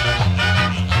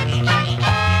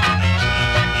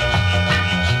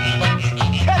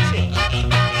 Catch it!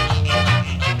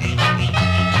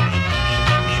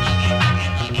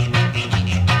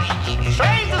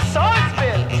 Train to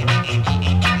Soulville!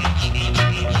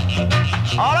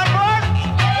 All aboard!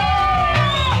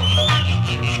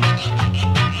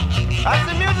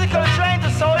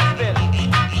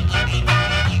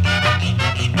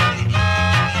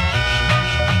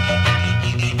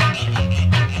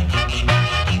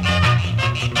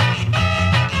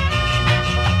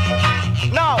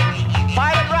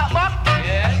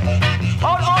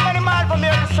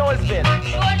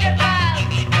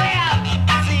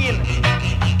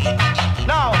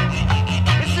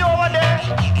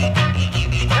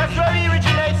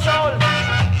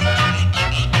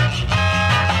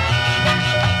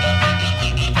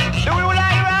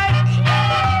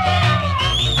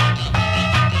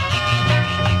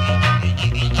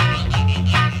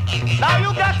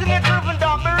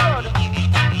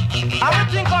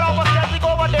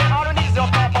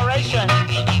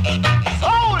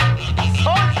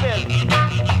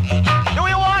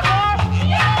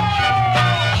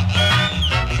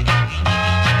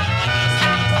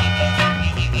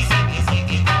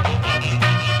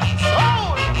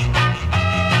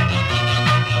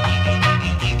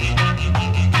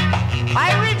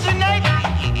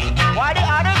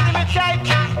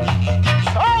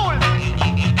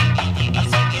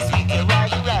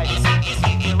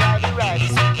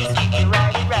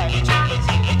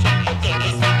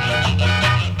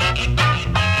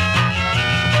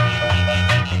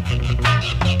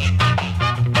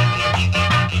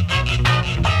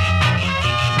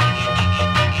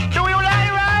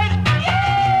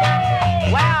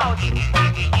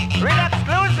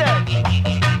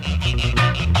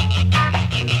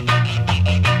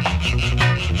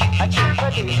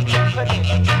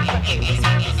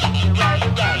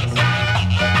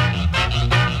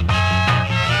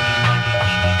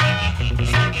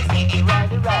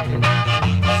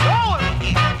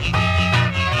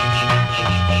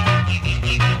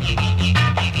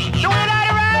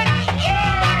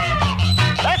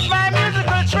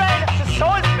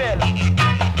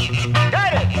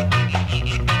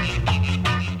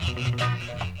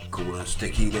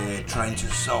 Train to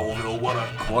Soulville. What a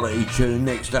quality tune.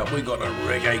 Next up, we got the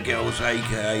Reggae Girls,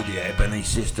 aka the Ebony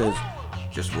Sisters.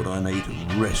 Just what I need to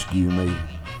rescue me.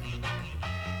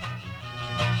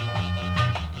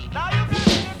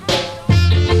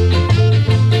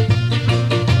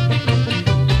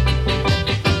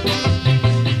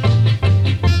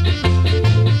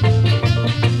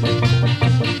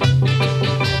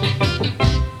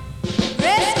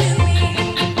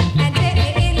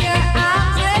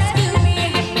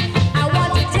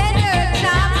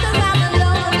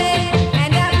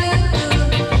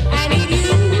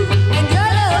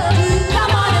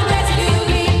 Come on and rescue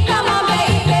me. Come on,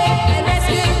 baby.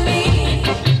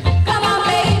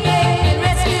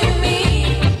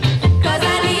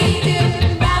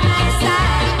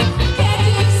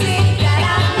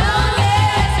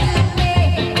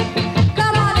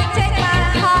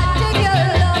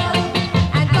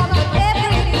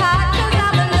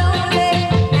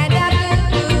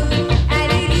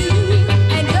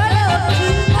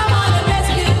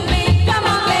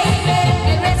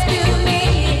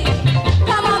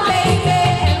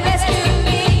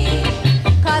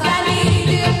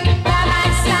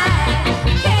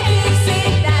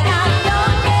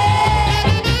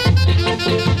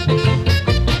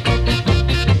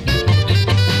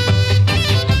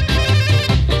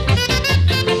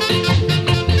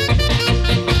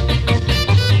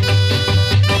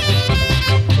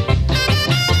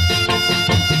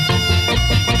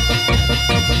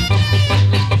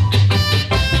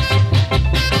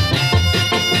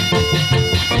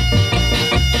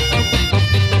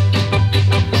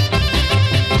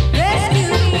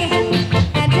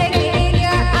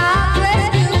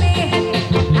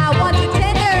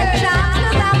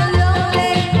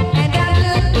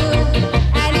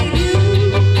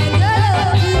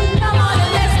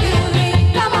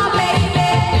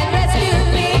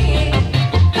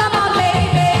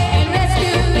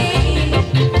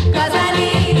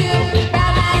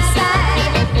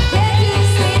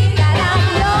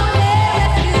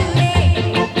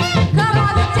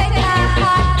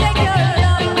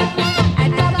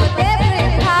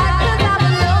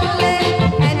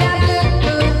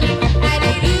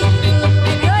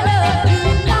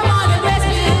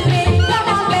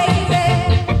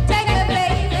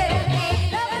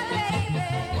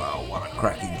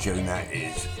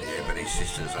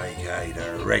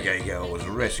 Reggae Girls,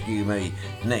 Rescue Me.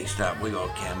 Next up, we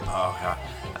got Ken Parker,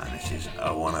 and this is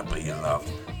I Wanna Be Loved.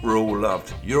 We're all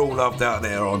loved. You're all loved out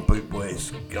there on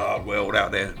Bootboy's God world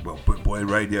out there. Well,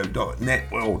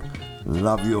 bootboyradio.net world.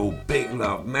 Love you all. Big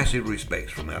love. Massive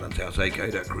respects from Alan Towns, aka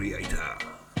the creator.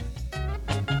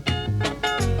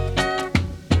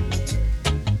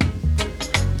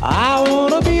 I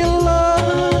wanna be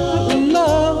loved,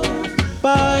 loved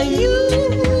by you.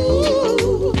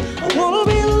 I wanna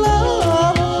be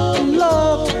loved,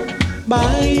 loved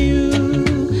by you.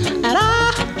 And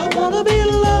I wanna be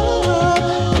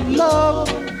loved,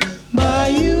 loved by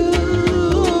you.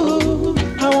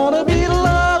 I wanna be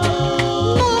loved,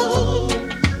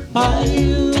 loved by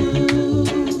you.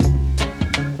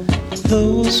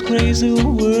 Those crazy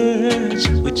words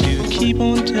which you keep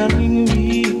on telling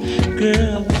me,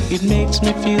 girl, it makes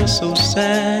me feel so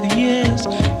sad, yes,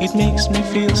 it makes me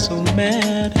feel so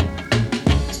mad.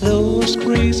 Those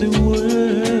crazy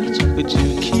words which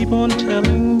you keep on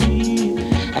telling me,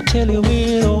 I tell you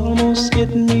it almost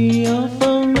hit me off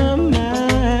of my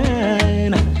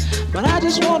mind. But I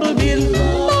just want to be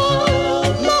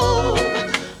loved,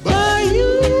 loved by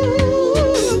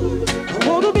you. I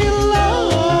want to be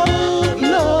loved,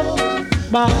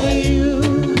 loved by you.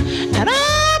 And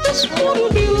I just want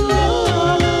to be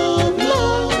loved,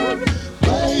 loved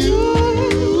by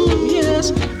you.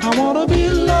 Yes, I want to be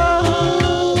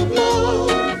loved,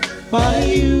 loved by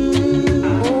you.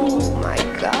 Oh my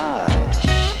gosh,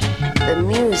 the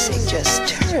music just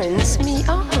turns me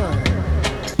on.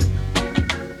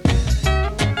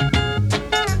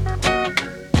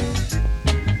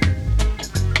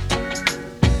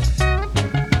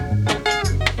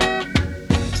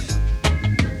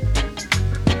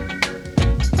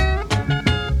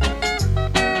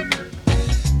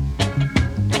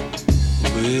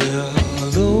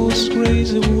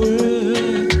 Crazy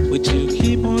words which you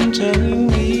keep on telling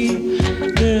me,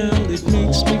 girl, it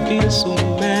makes me feel so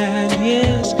mad,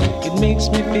 yes, it makes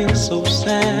me feel so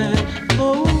sad.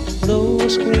 Oh,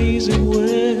 those crazy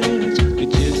words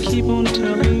which you keep on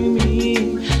telling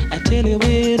me, I tell you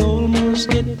it almost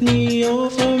get me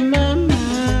off of my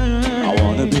mind. I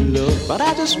wanna be loved, but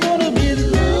I just wanna be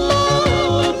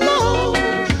loved, loved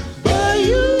by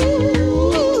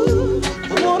you.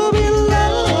 I wanna be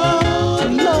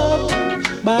loved, loved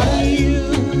by you,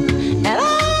 and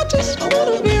I just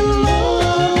wanna be loved.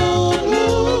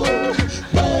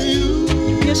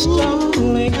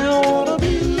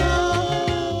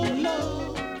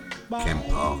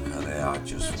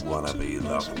 Gonna Be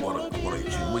Love. What a quality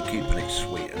tune. We're keeping it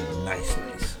sweet and nice.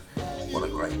 What a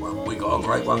great one. We got a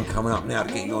great one coming up now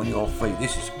to get you on your feet.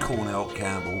 This is Cornell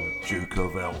Campbell, Duke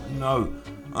of L. No,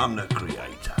 I'm the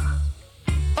creator.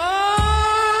 Oh,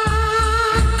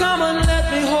 come and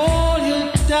let me hold you,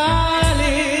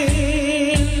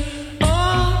 darling.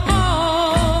 Oh,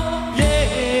 oh, yeah.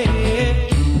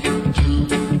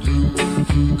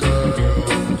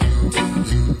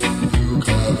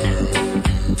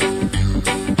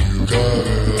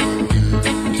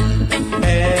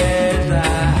 As I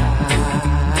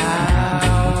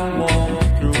walk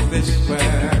through this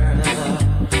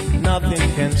world, nothing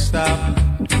can stop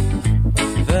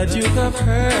the Duke of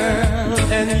Earl,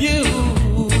 and you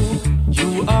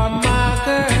are my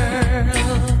girl,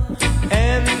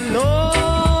 and no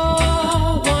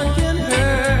one can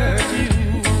hurt you.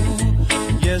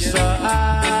 Yes, sir,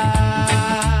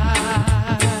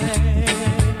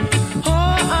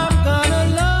 I'm gonna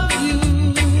love you.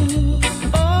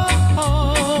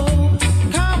 Oh,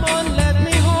 come on, let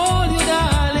me hold you,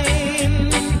 darling,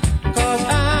 'cause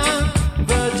I'm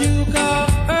the Duke of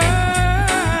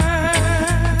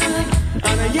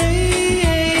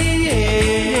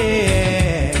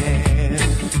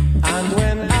and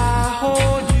when I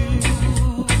hold you,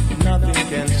 nothing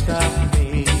can stop me.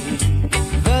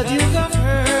 The Duke of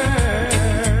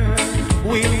Earl,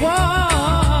 we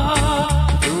walk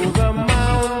through the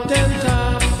mountain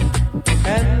top,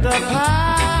 and the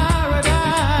paradise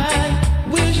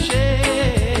we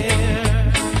share.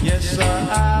 Yes, sir,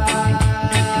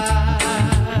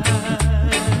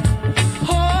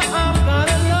 I'm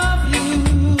gonna love you.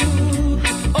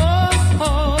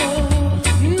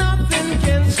 Nothing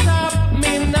can stop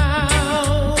me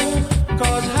now,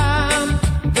 'cause I'm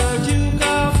the Duke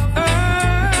of Earl.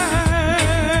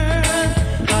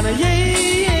 And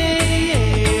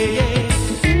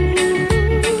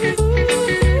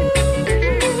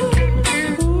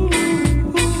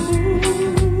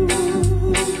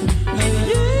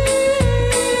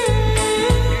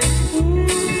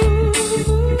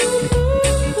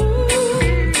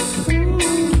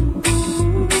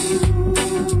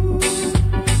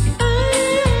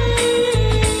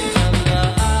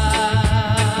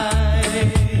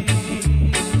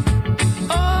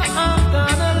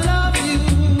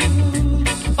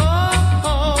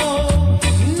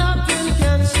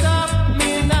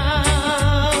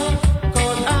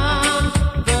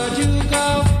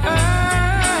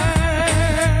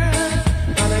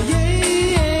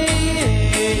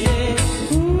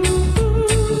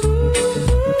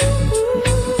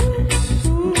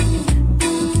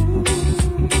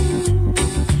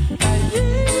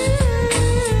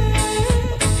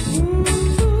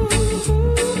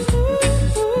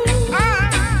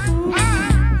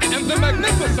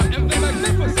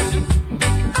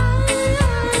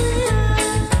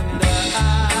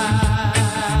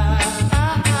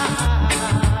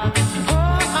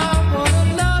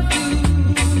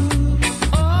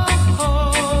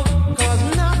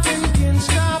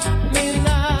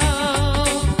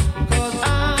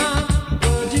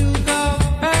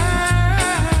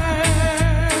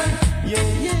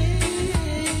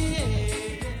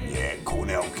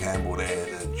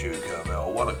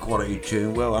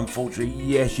Tune. Well, unfortunately,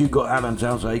 yes, you got Alan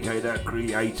Towns, aka the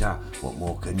creator. What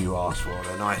more can you ask for on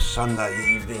a nice Sunday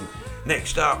evening?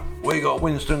 Next up, we got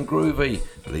Winston Groovy,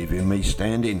 Leaving Me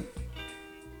Standing.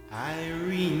 I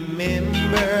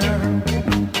remember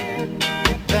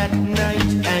that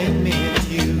night I met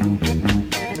you,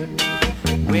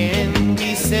 when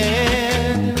we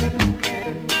said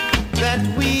that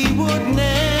we would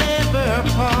never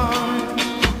part,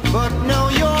 but now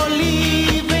you're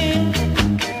leaving,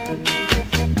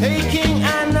 taking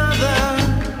another,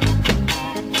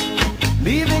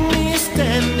 leaving me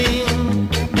standing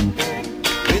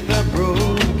with a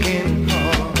broken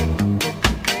heart.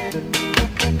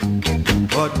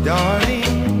 But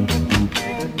darling,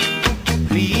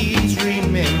 please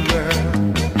remember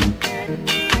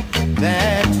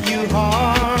that you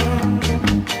are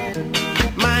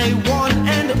my one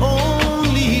and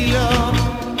only love.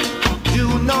 Do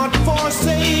not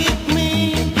forsake me,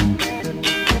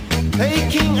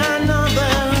 taking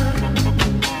another,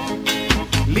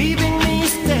 leaving me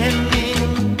standing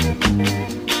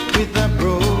with a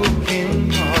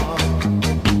broken heart.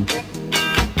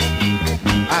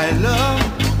 I love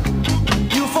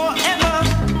you forever,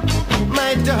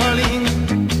 my darling,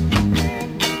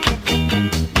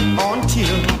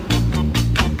 until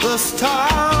the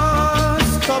stars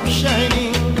stop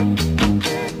shining.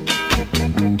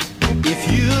 If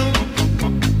you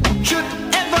should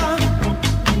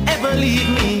ever leave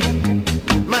me,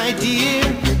 my dear,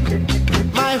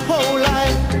 my whole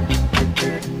life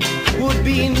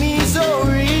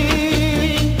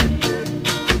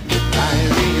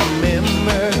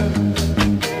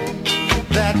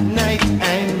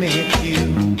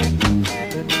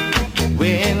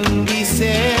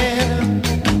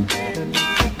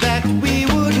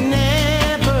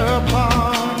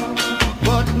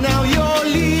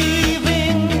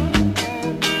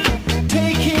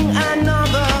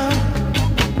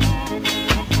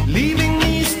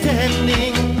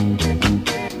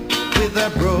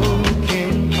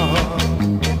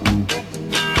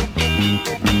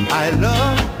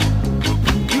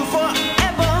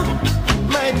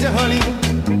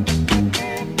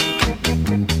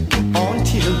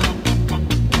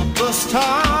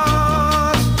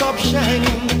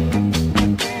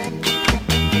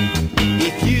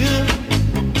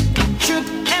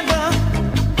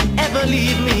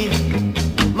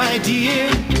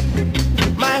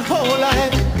whole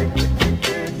life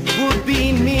would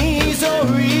be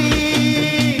misery.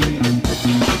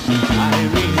 I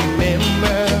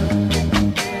remember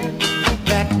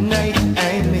that night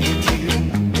I met you,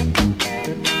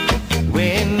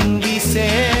 when we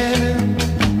said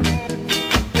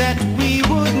that we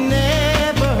would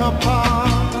never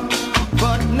part.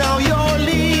 But now you're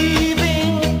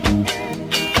leaving,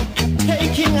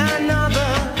 taking another.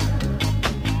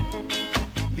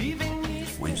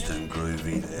 Winston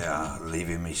Groovy there,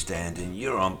 leaving me standing.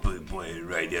 You're on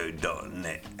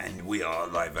bootboyradio.net, and we are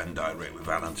live and direct with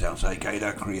Allentown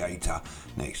Cicada Creator.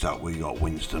 Next up, we got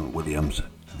Winston Williams, and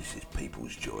this is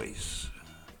People's Choice.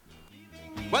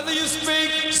 Whether you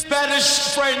speak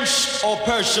Spanish, French, or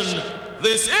Persian,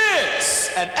 this is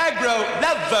an Agro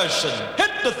love version.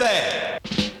 Hit the thing.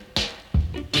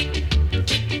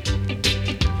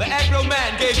 The Agro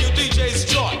man gave you DJ's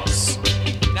choice.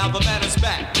 Now the man is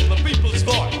back with the people's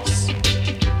voice.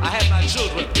 I had my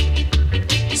children,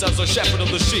 sons of shepherd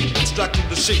of the sheep, instructing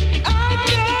the sheep.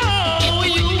 I know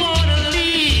you wanna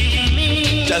leave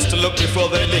me. Just to look before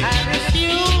they leave. I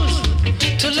refuse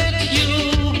to let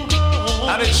you go.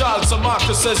 And in Charles St.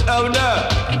 Marcus says, oh no.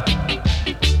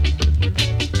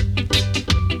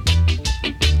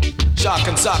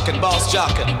 Jockin', sockin', boss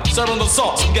jockin'. Serving the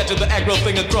sauce and getting the aggro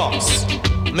thing across.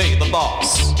 Me, the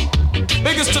boss.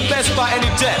 Biggest and best by any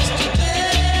test.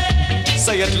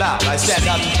 Say it loud, I stand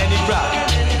out in any crowd.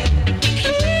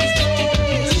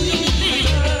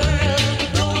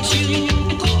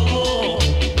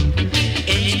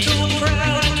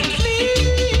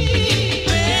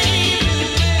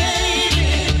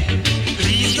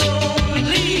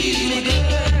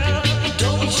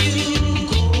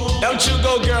 Don't you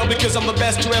go, girl, because I'm the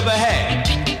best you ever had.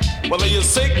 Whether you're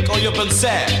sick or you've been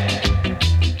sad.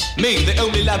 Me, the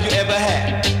only love you ever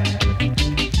had.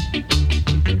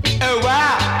 Oh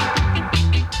wow!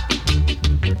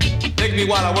 Dig me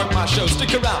while I work my show.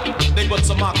 Stick around. Dig what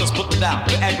some Marcus putting down.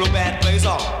 The aggro band plays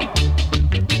on.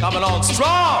 Coming on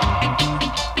strong.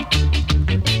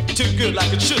 Too good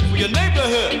like it should for your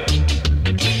neighborhood.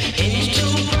 Ain't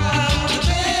too proud to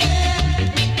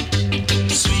beg,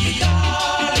 sweet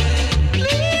darling.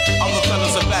 All the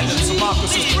fellas are bad and some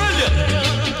Marcus is brilliant.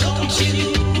 Don't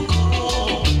you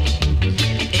go.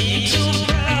 Ain't too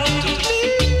proud to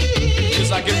leave.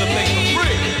 Cause I give the thing for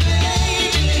free.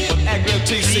 With Agro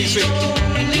TCB.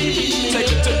 Take a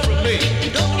tip from me.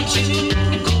 Don't you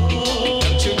go.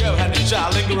 Don't you go, honey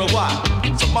child, linger a while.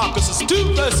 So Marcus is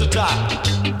too versatile.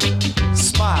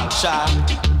 Smile, child.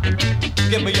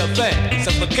 Give me your thing,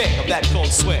 since the king of that cold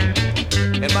swing.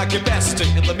 In my capacity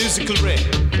in the musical ring.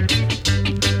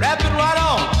 Rap it right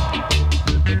on.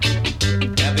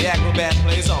 And the Agro band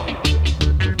plays on.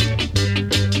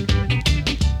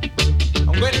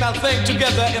 I'm getting my thing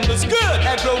together in this good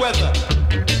Agro weather.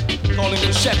 Calling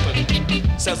the shepherd,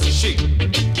 says the sheep.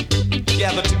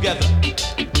 Gather together.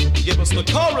 Give us the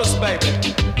chorus, baby.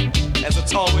 As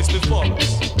it's always before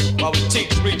us. While we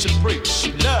teach, reach, and preach.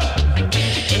 Love.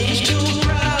 Ain't too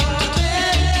proud to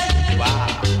beg. Wow.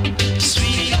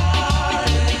 Sweet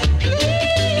darling.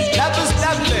 That was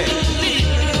lovely.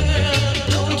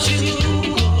 Don't you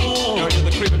go. Girl, you're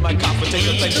the cream in my cup, take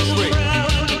the thing for free.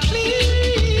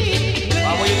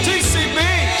 While we TCB.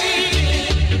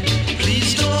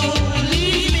 Please don't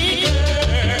leave me,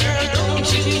 girl. Don't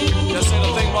you Just say the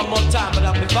thing one more time, but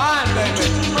I'll be fine, baby.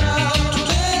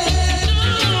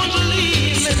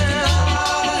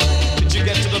 Did you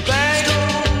get to the thing?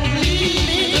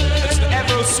 It's the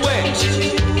Agro swing.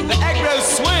 The Agro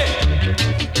swing.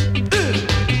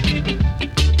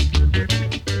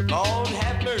 Lord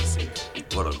have mercy.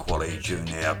 What a quality tune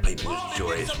there, People's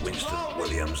Choice, Winston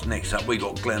Williams. Next up, we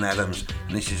got Glenn Adams,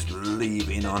 and this is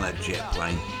Leaving on a Jet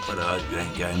Plane. But I hope you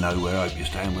ain't going nowhere. I hope you're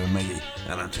staying with me,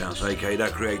 Allentown Cicada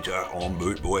Creator on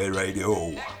Bootboy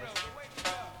Radio.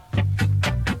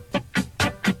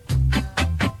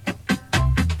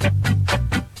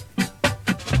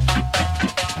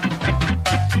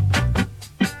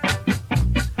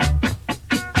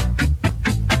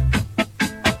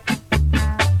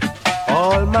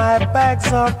 All my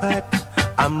bags are packed,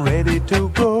 I'm ready to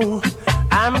go.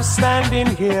 I'm standing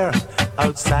here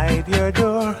outside your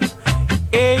door.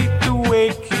 Hate to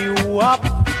wake you up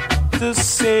to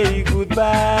say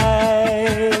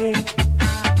goodbye.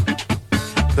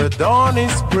 The dawn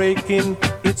is breaking,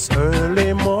 it's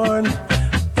early morn.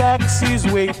 Taxi's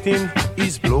waiting,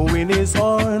 he's blowing his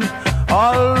horn.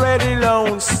 Already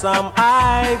lonesome,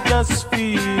 I just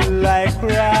feel like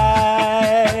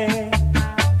crying.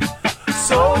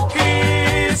 So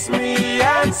kiss me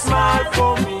and smile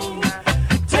for me.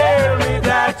 Tell me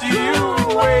that you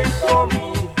wait for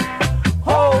me.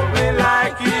 Hold me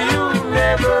like you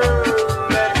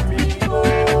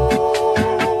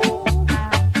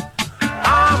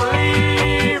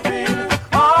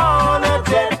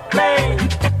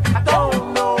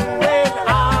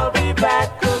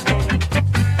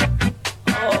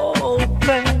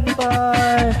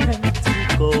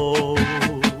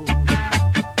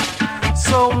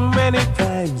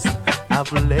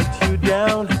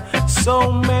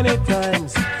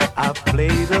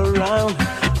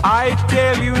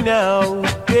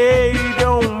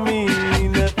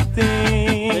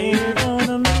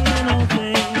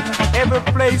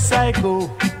place I go,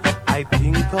 I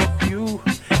think of you.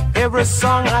 Every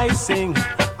song I sing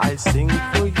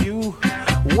for you.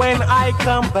 When I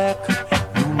come back,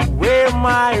 you wear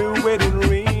my wedding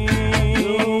ring.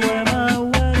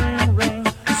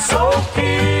 So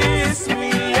kiss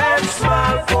me and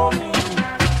smile for me.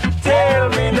 Tell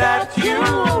me that you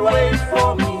wait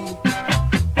for me.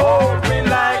 Hold me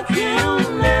like you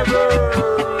never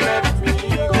let me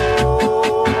go.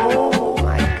 Oh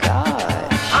my God.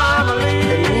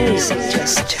 The music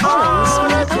just turns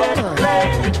me on.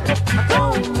 I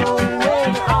don't know when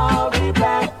I'll be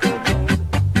back again.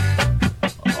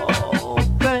 Oh,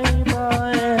 baby,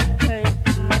 I hate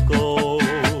to go.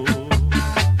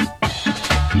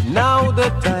 Now the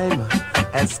time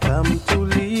has come to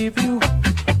leave you.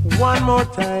 One more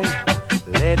time,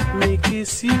 let me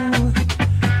kiss you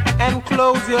and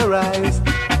close your eyes.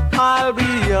 I'll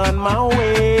be on my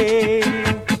way.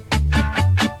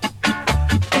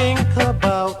 Think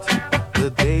about the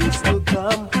days to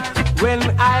come when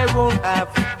I won't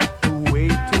have to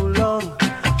wait too long.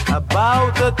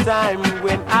 About the time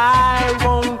when I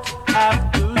won't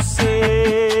have to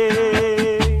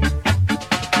say.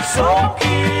 So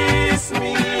kiss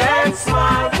me and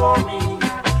smile for me.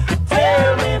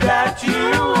 Tell me that you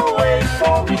wait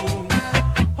for me.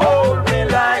 Hold me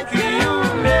like you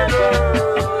never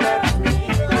let me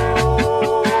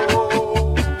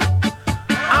go.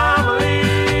 I'm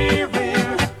leaving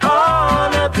on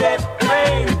a jet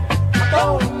plane. I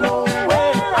don't know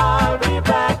when I'll be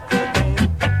back again.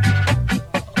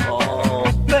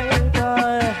 Oh, baby,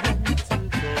 I hate to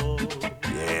go.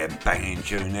 Yeah, banging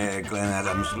tune there, Glenn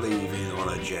Adams, Leaving on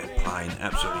a Jet Plane.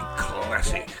 Absolutely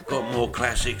classic. Got more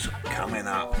classics coming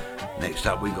up. Next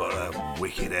up, we got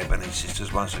Wicked Ebony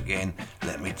Sisters once again.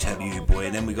 Let me tell you, boy.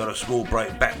 And then we got a small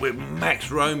break back with Max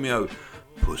Romeo,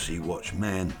 Pussy Watch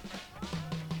Man.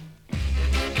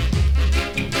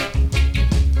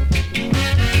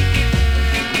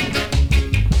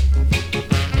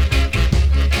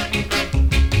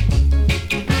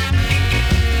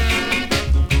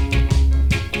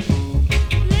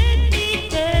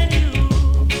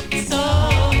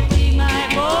 Something, my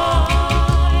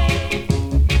boy.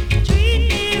 Treat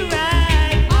me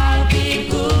right, I'll be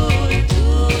good to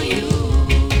you.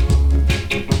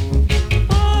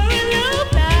 For a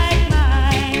love like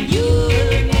mine, you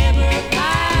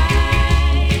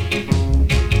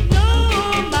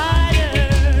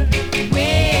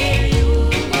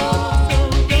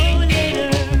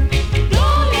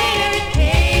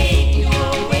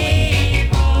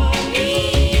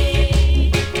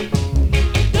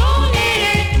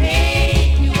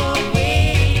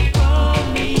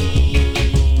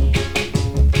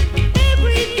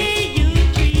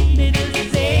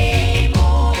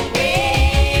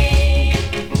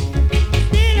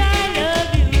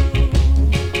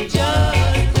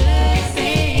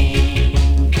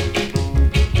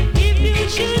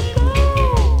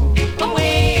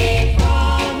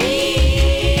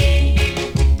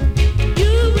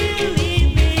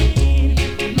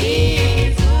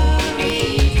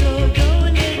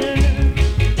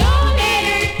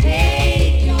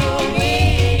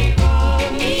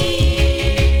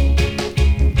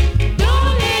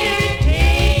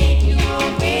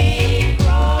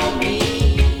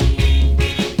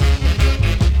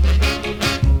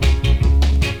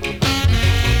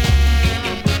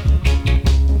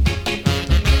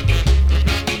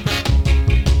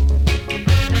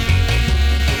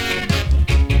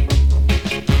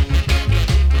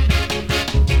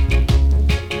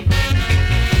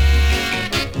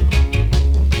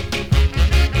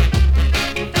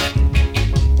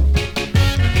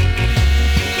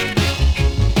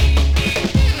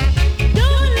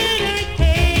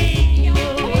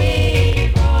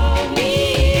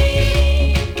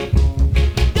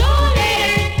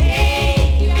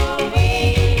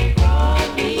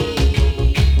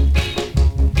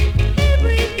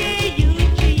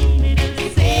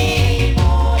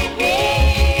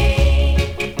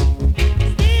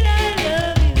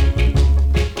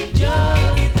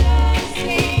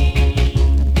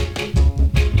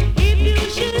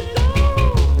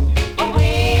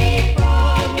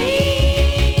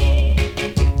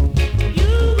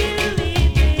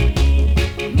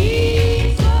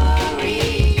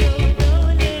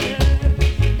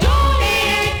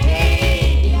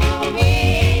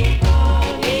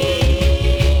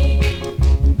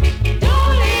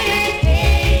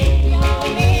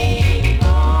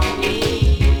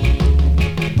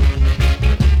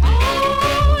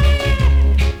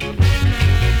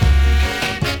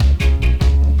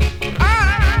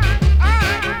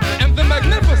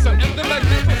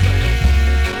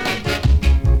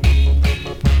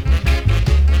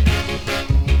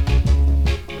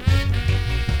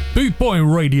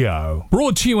Radio.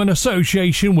 Brought to you in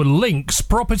association with Links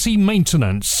Property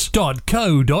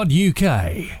Maintenance.co.uk.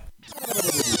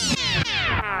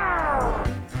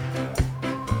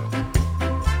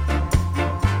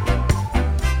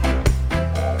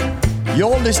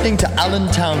 You're listening to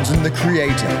Alan Townsend, the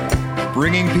Creator,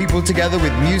 bringing people together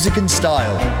with music and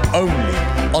style, only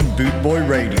on Bootboy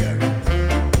Radio.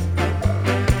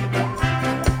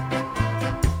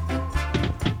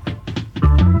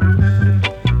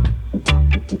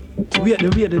 Wait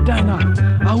the diner.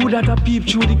 I would have to peep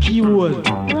through the keyhole.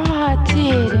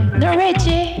 Rotted. No,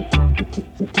 Reggie.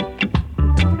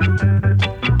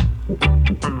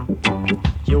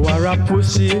 You are a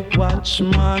pussy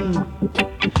watchman.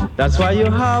 That's why you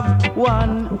have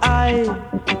one eye.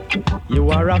 You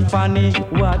are a funny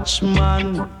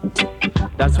watchman.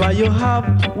 That's why you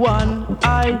have one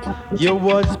eye. You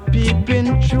was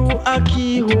peeping through a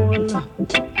keyhole,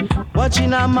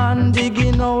 watching a man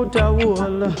digging out a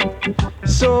hole.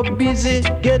 So busy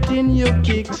getting your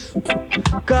kicks,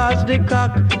 cause the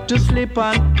cock to slip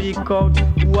and pick out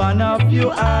one of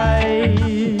your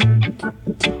eye.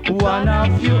 One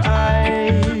of your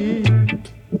eye.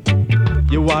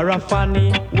 You are a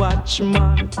funny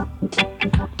watchman.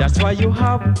 That's why you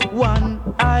have one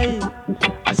eye.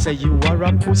 I say you are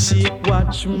a pussy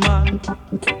watchman.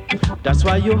 That's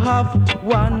why you have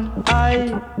one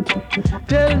eye.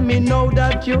 Tell me now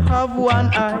that you have one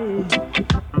eye.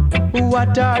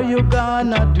 What are you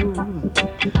gonna do?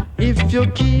 If you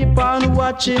keep on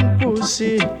watching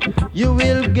pussy, you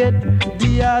will get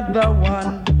the other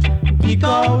one. Pick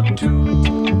out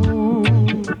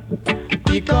two.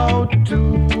 Pick out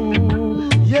two.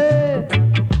 Yeah.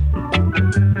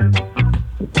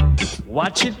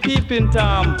 Watch it peeping,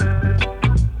 Tom.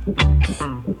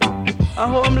 A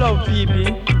home love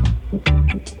peeping.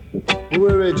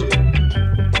 Where Reggie?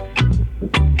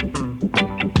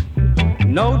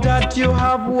 Now that you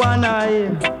have one eye,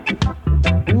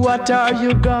 what are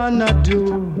you gonna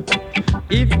do?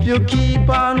 If you keep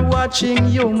on watching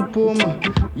Yum Pum,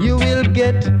 you will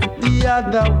get the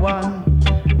other one.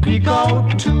 Pick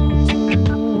out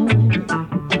two.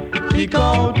 Pick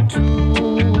out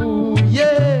two.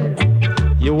 Yeah.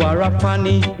 You are a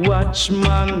funny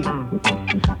watchman.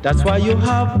 That's why you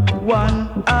have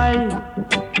one eye.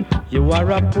 You are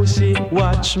a pussy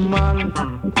watchman.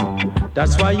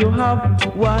 That's why you have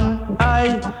one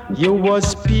eye. You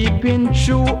was peeping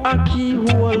through a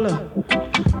keyhole,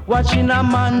 watching a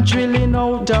man drilling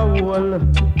out a hole.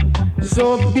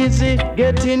 So busy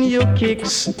getting your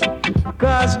kicks,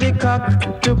 cause the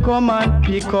cock to come and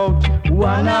pick out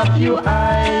one of your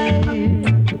eye.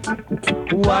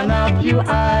 One of your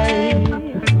eye.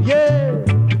 Yeah.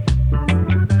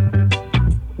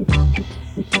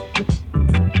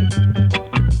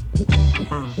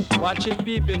 Watch it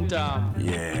peeping, Tom.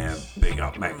 Yeah, big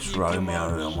up Max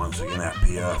Romeo, and once again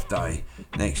happy Earth Day.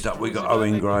 Next up we got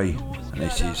Owen Gray, and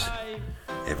this is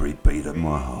Every Beat of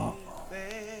My Heart.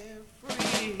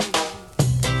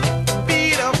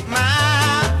 Beat of my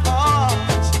heart,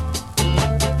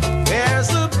 there's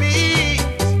a beat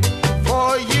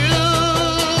for you,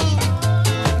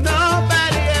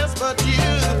 nobody else but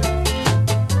you.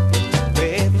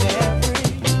 With every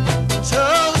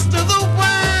toast of the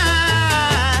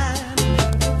wine,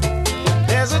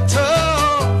 there's a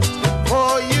toast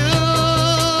for you.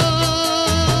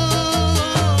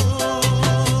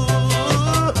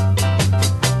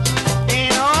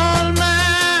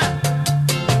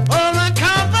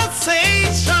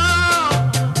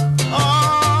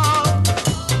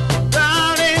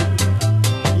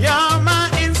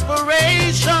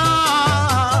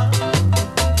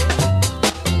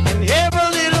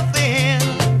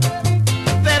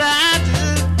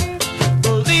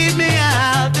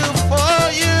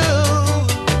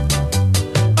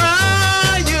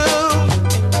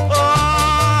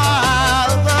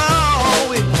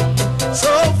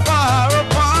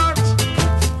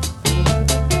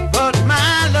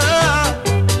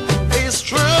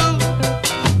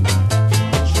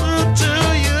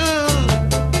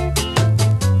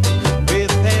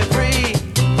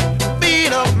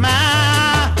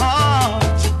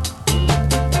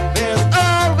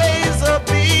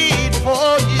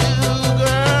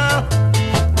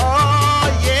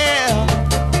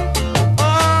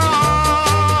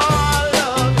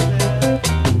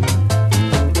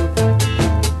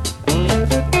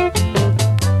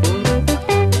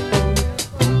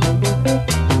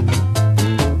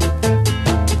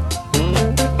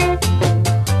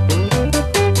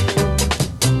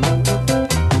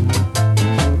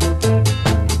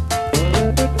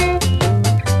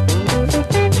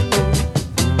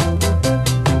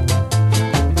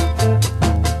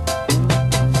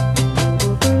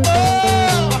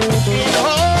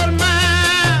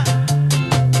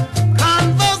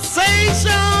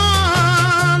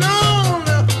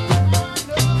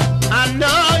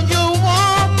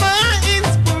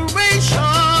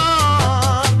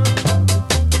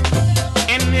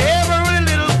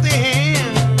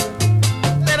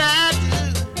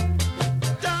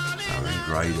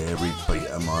 great every beat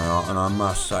of my heart, and I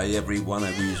must say every one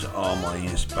of yous are my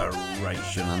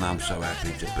inspiration, and I'm so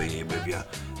happy to be here with you.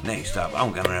 Next up,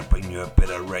 I'm going to bring you a bit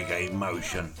of reggae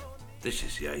motion. This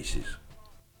is the Aces.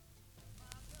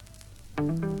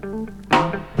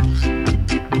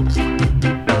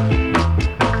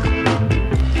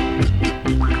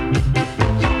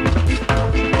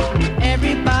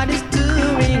 Everybody's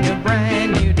doing a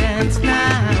brand new dance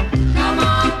now. Come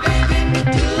on, baby,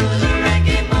 do the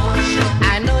reggae motion.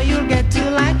 I know you'll get to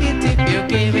like it if you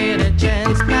give it a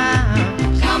chance now.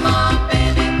 Come on,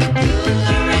 baby, do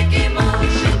the reggae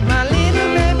motion. My little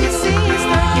baby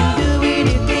sister can do it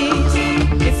if easy.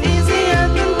 It's easier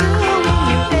than doing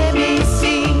your baby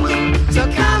sing. So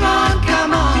come on,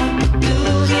 do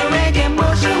the reggae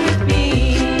motion with me.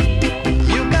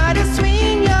 You gotta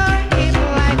swing your hip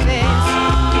like this.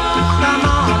 Come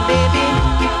on, baby,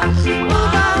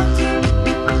 move out,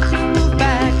 move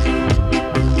back.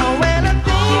 Oh, well, I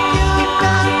think you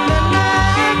got the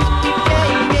knack.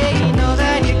 Yeah, you know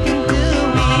that you can do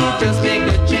it. Just make a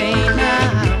change now.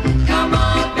 Come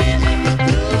on, baby,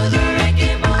 do the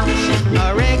reggae motion. A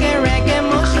reggae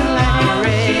motion like a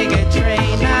reggae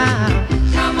train now.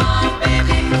 Come on,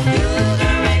 baby, do the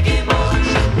reggae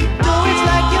motion. Do it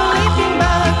like you're leaping,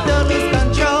 but don't lose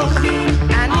control.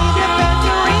 I need a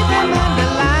better rhythm and the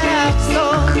light of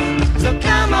soul. So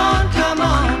come on,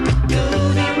 do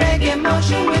the reggae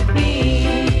motion with me.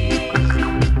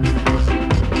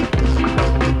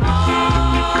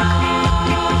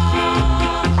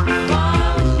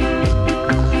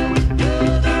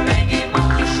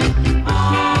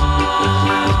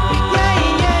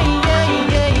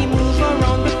 Yeah, move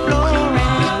around the floor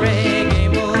and the reggae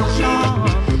motion.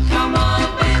 Come on,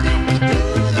 baby, do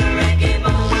the reggae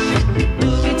motion.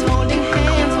 Move it holding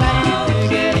hands like you're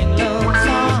getting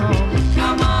lonesome.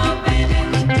 Come on, baby,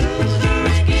 do the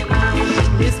reggae motion.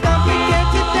 This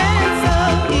complicated dance so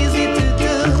easy to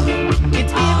do. It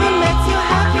even makes you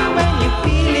happy when you're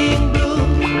feeling blue.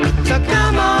 So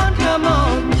come on,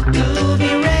 do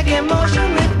the reggae motion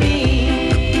with me.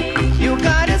 You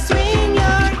gotta swing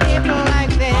your hip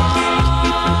like this.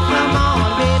 Come on,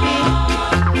 baby,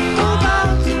 move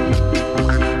out,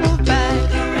 move back.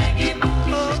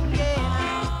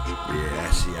 Yeah,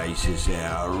 that's the Aces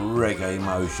there, reggae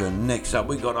motion. Next up,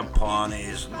 we got the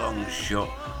Pioneers, Long Shot,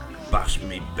 Bust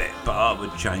Me Bet, but I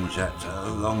would change that to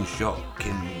Long Shot,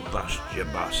 Kim Bust Your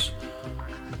Bus.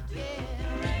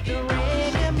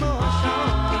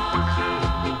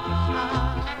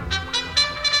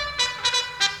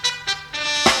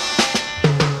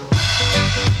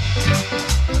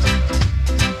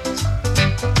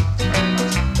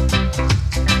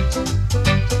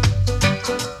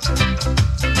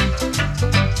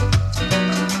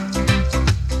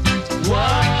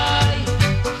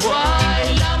 Why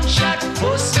long shot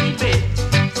bust me bet?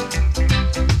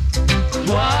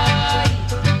 Why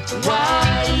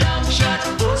long shot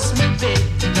bust me bet?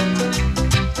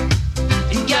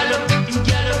 Him gallop,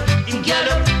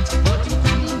 but he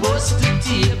couldn't bust the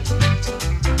tape.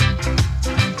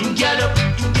 Him gallop,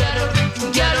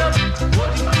 but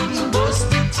he couldn't bust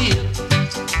the tape.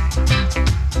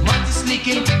 Matty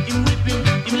slicking, him whipping,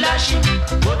 him lashing,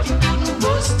 but he couldn't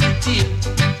bust the tape.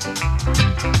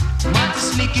 Matty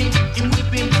slicking, him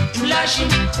whipping, him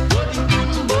lashing, but he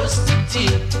couldn't bust the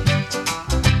tape.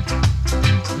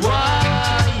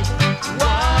 Why,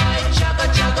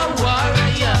 chaga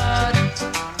warrior?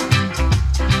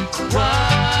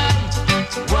 Why,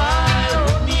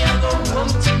 hold me I go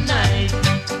home tonight?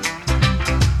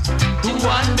 The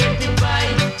one make me buy,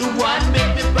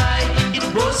 it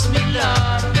bust me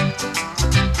love.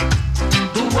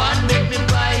 The one make me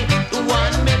buy,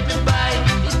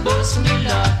 it bust me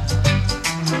love.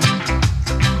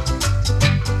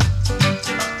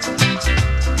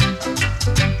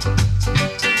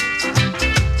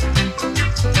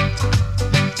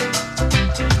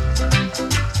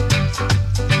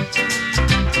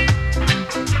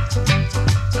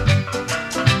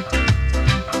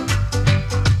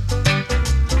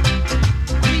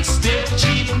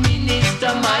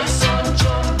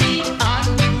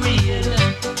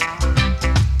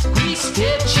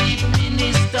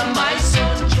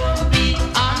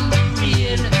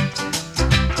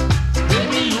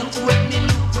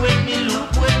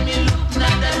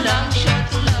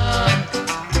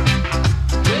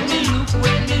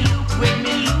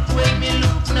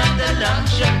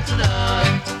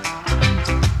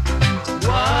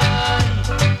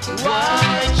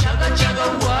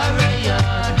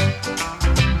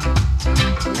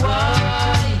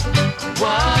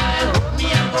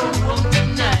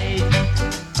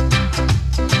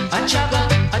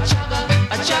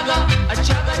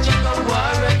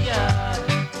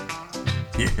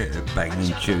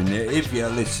 banging tune there. If you're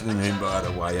listening in, by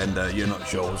the way, and you're not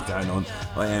sure what's going on,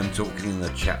 I am talking in the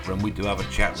chat room. We do have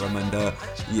a chat room, and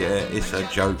yeah, it's a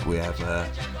joke. We have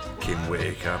Kim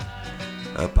Whitaker.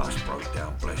 Her bus broke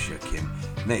down, bless you, Kim.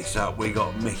 Next up, we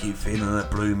got Mickey Finn and the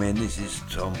Blue Men. This is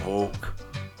Tom Hawk.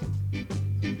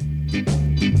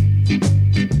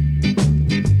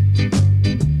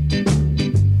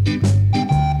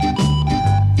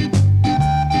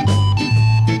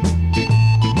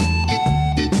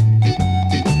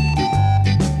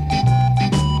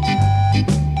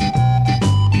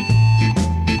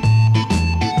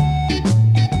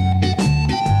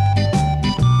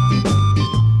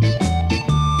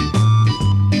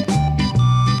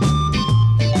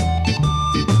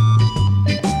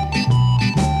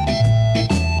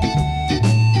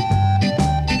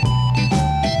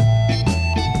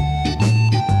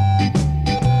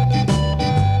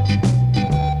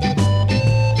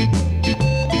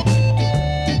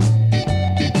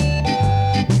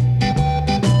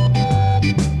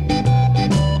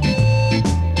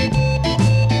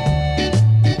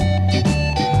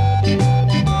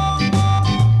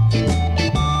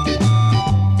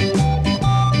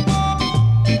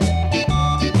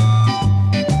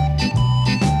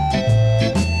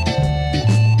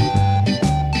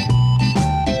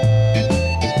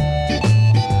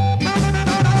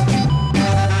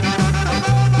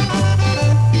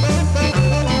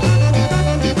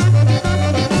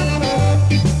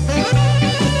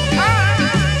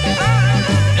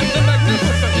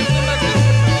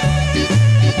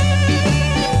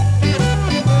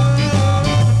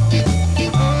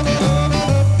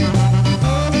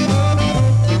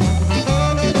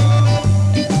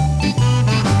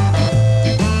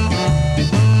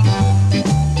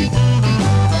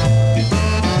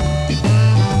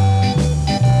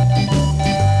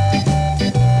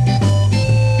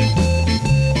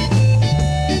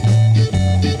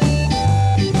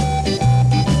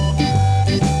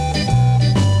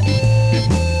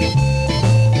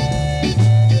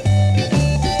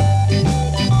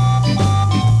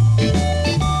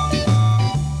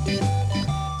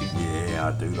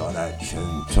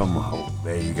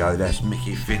 That's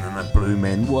Mickey Finn and the Blue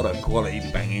Men. What a quality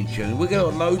banging tune. We've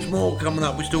got loads more coming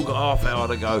up. We've still got half hour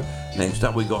to go. Next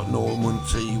up we got Norman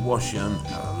T. Washington.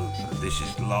 This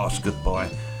is Last Goodbye.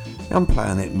 I'm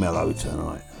playing it mellow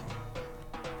tonight.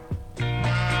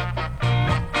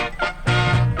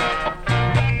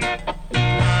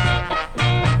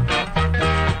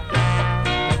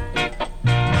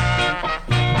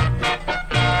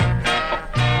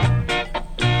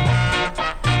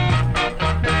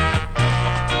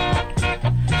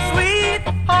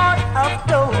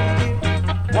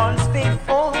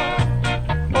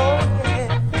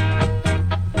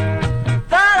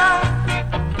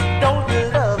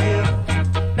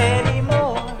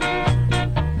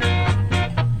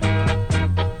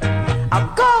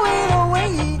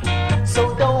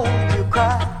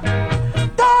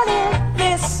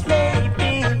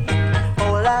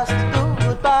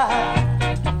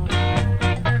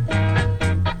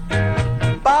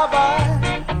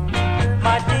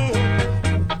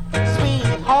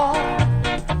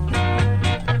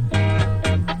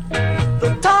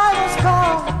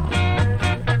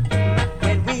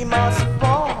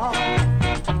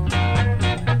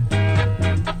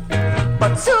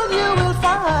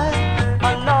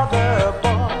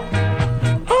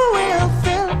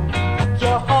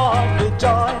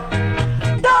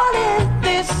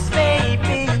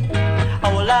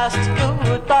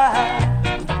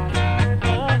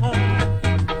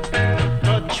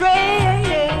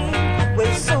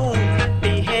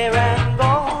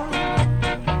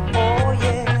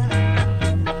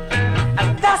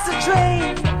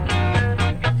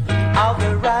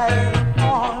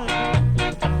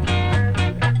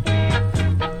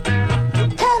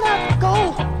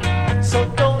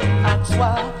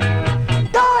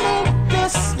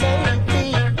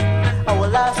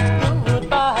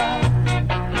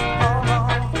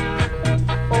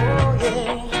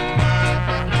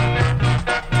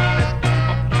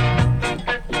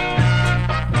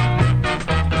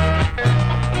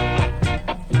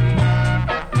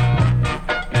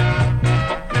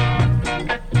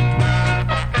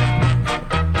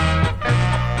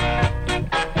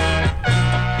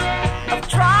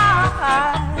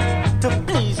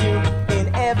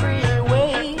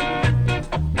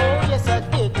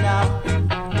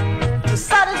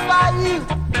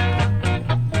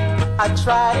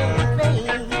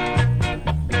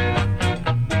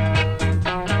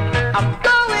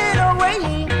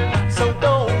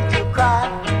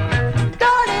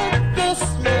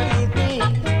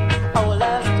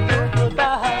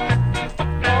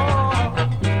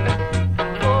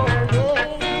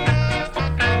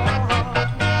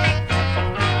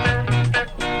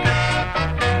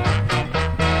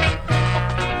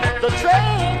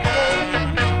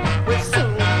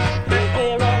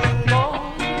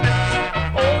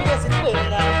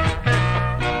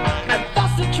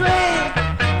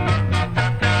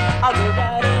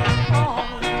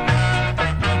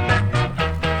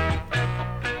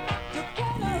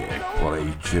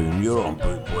 on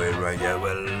Boot Boy Radio,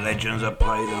 where legends are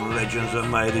played and legends are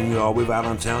made, and you are with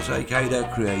Alan Towns, aka the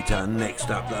creator. Next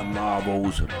up, the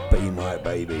Marvels, Be My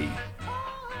Baby.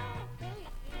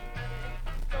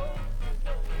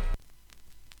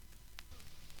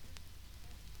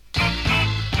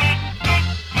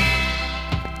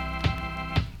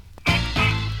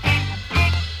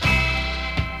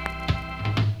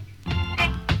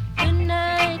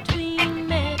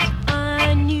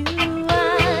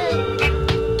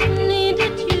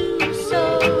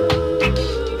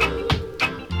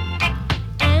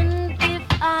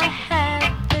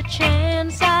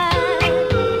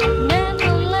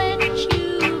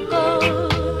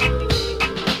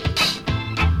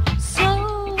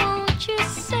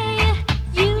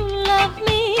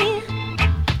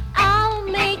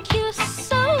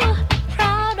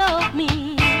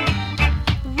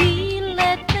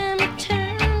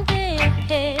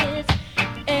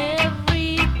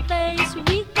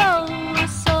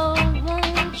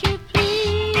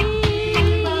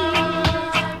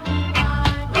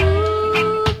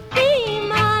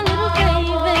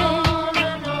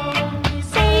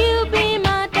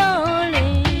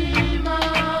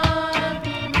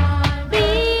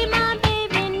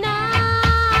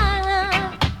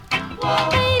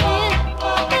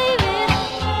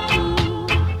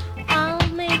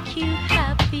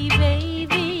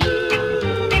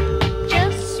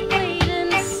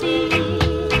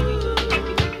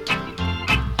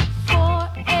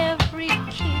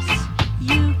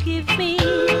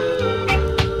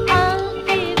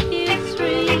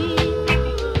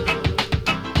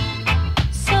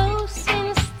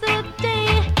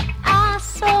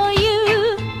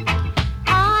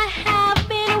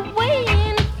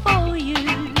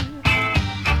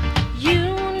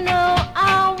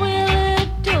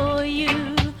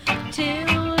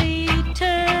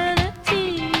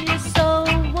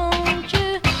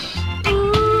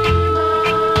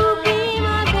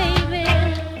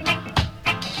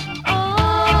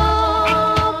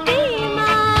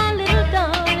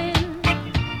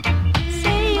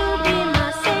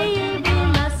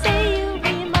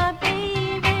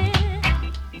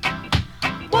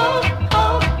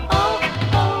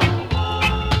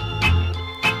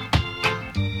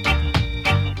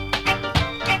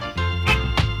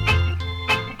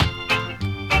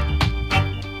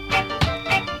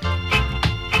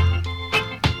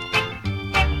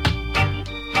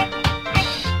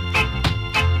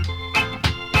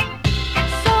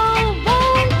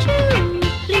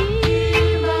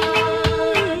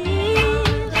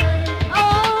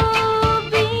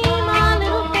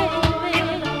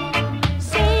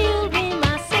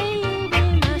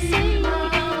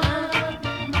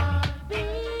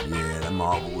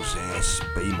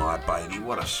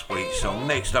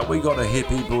 Next up, we got the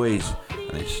Hippie Boys,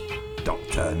 and it's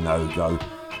Dr. No-Go.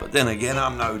 But then again,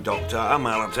 I'm no doctor. I'm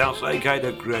Alan Towns, aka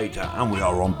the creator, and we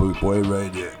are on Bootboy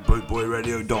Radio,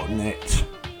 bootboyradio.net.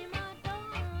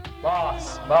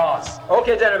 Boss.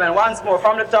 Okay, gentlemen, once more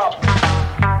from the top.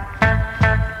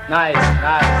 Nice.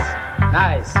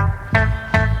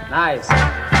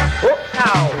 Whoop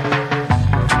now.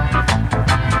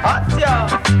 Hot yeah.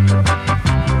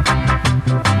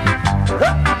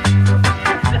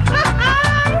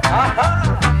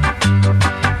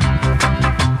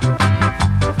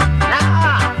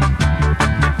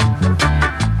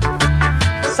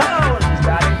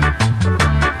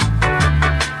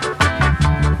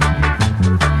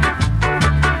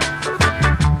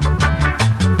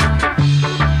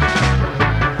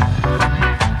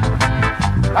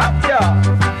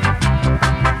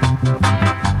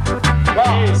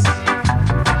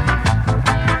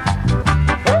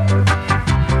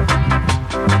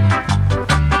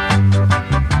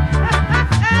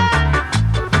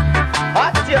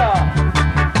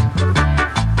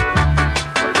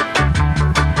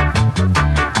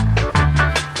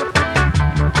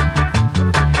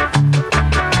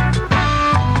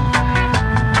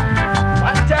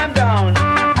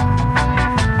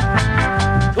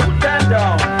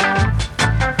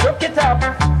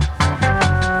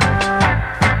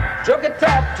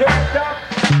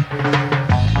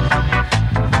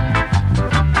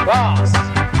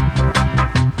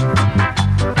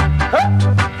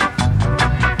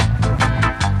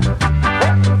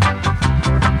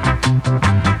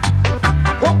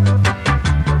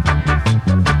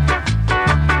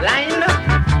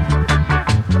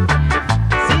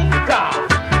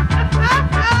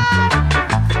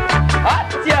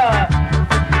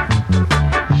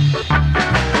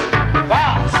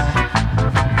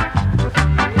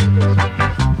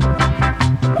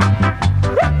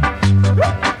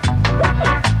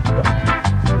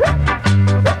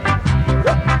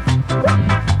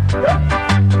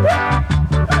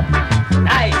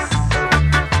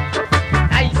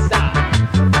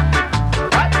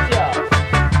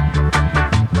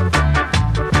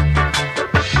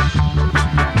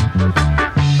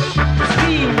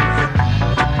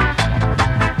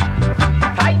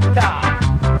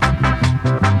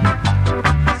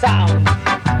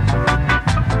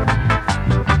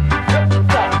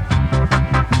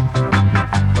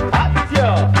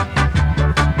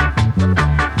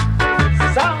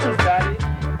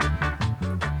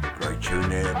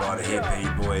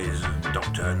 B-Boys,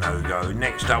 Dr. No-Go.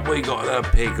 Next up, we got the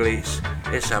Piglets.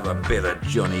 Let's have a bit of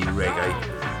Johnny Reggae.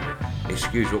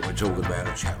 Excuse what we're talking about in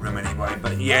the chat room anyway,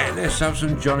 but yeah, let's have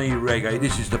some Johnny Reggae.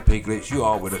 This is the Piglets. You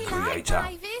are with the creator.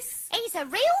 He's a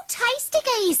real tasty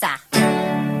geezer.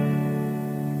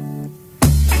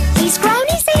 He's grown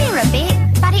his hair a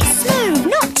bit, but it's smooth,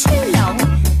 not too long.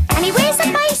 And he wears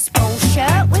a baseball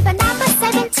shirt with a number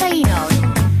 17 on.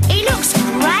 He looks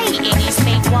great in his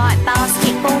big white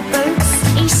basketball boots.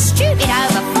 He's stupid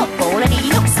over football and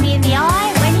he looks me in the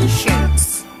eye when he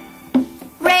shoots.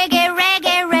 Reggae,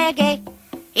 reggae, reggae.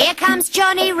 Here comes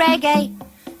Johnny Reggae.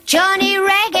 Johnny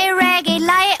Reggae, reggae,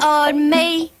 lay it on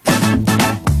me.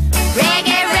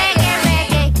 Reggae, reggae,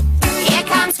 reggae. Here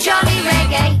comes Johnny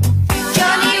Reggae.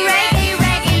 Johnny Reggae,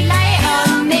 reggae, lay it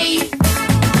on me.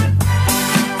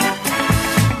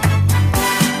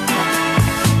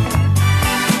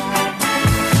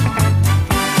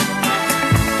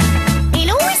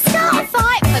 He'll always start a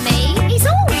fight for me. He's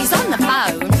always on the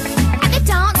phone. At the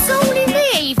dance hall in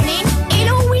the evening,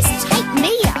 he'll always take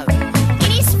me home.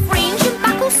 In his fringe and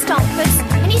buckle stompers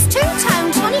and his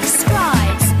two-tone tonic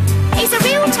strides. He's a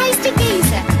real tasty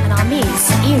geezer, and I'm his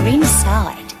here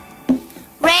inside.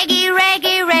 Reggae,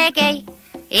 reggae, reggae.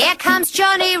 Here comes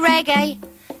Johnny Reggae.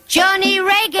 Johnny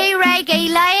Reggae, reggae,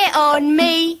 lay it on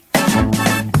me.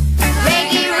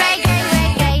 Reggae, reggae,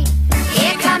 reggae.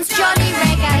 Here comes Johnny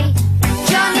Reggae.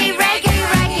 Johnny Reggae,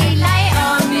 reggae, lay it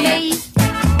on me.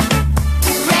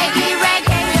 Reggae,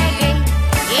 reggae, reggae.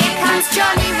 Here comes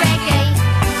Johnny Reggae.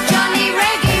 Johnny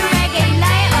Reggae, reggae,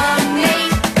 lay it on me.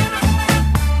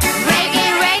 Reggae,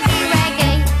 reggae,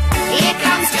 reggae. Here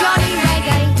comes Johnny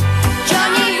Reggae.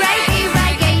 Johnny Reggae,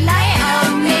 reggae, lay it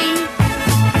on me.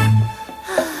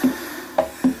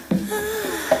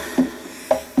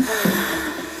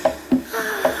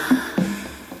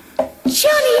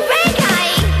 Johnny Reggae.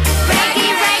 Reggae,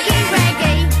 reggae,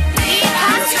 reggae. Here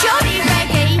comes Johnny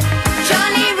Reggae.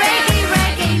 Johnny Reggae,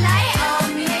 reggae, lay it on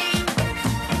me.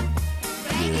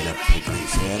 Yeah, the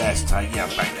Piglets here. Let's take you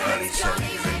back to early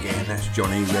 70s again. That's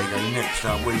Johnny Reggae. Next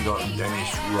up, we got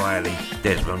Dennis Riley.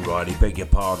 Desmond Riley, beg your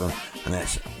pardon. And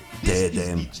that's Dare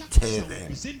Them, Tear Them.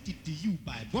 Presented to you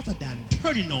by Brother Dan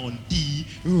Turning On D.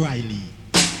 Riley.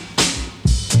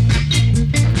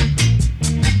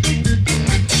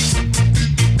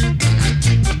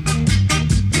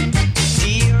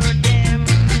 Steer them,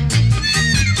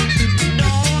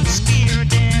 don't scare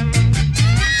them.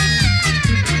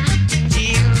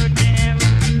 Steer them,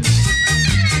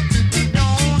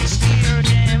 don't scare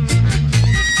them.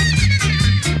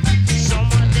 Some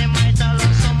of them might love,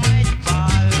 some might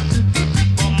fall.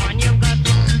 But man, you got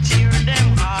to tear them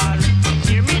all.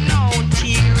 Hear me now,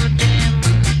 tear them.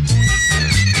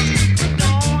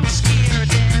 Don't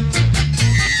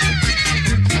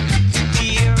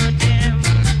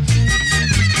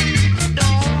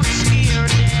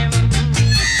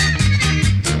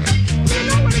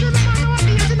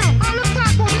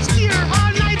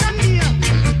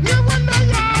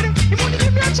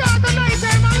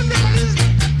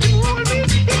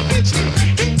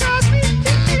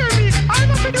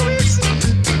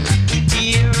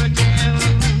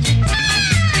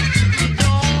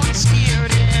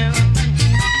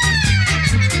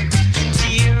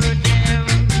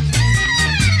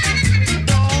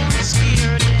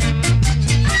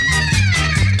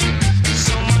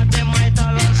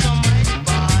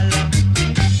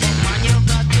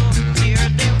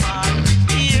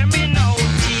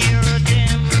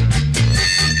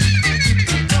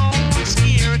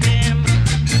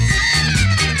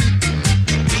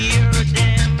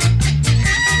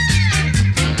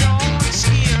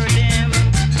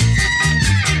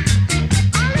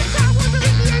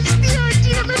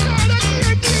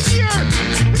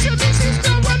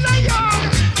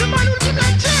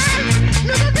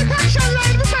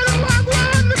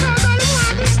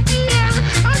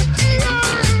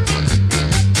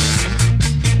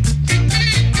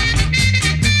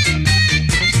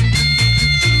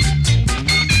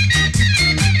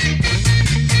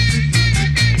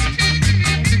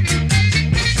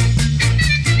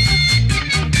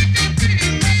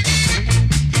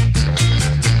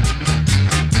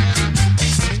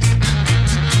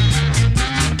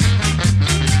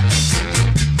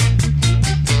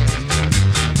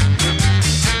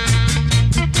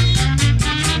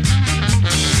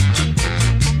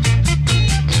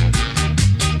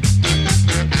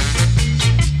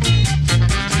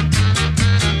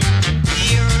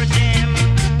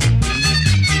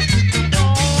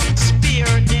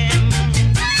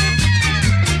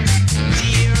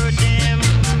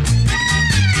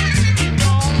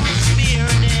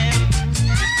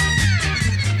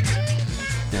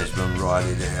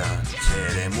Friday there. Tear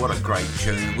them. What a great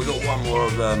tune. We got one more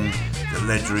of the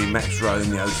legendary Max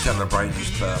Romeo celebrating his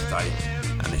birthday,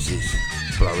 and this is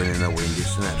Blowing in the Wind.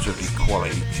 It's an absolutely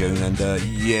quality tune, and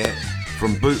yeah,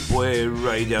 from Bootboy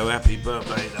Radio, happy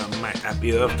birthday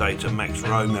to Max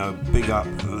Romeo. Big up,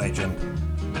 legend.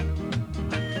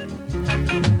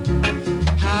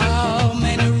 How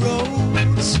many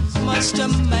roads must a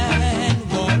man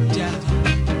walk down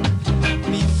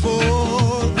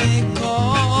before they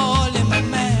call him a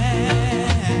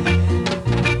man?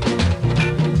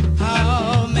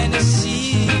 How many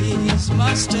seas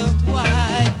must a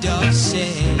white dove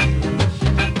sail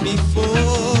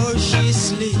before she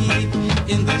sleep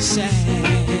in the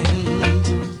sand?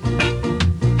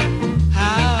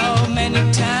 How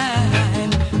many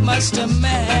times must a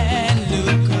man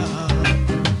look up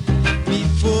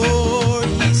before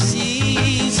he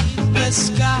sees the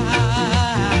sky?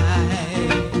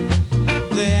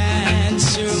 The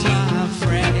answer, my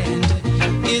friend,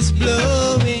 is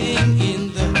blowing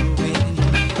in the wind.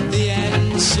 The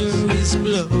answer is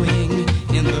blowing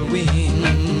in the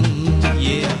wind,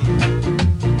 yeah.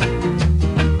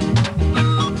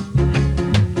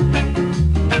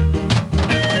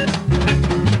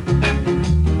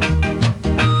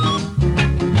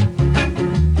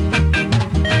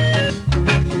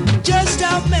 Just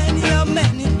how many times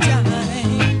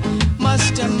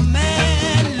must a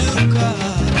man look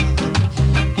up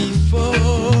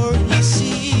before he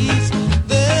sees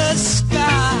the sky?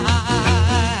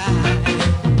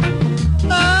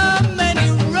 How many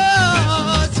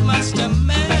roads must a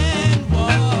man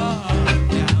walk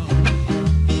down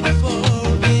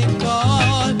before they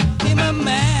call him a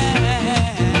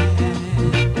man?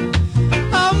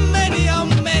 How many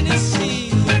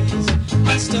seas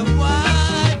must a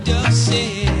white dove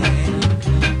sail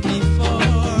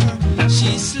before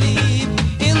she sleep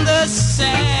in the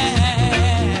sand?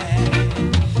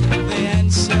 The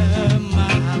answer,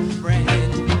 my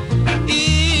friend,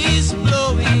 is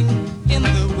blowing in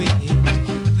the wind.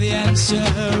 The answer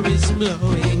is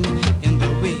blowing in the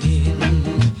wind.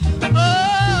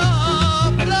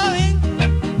 Oh, blowing.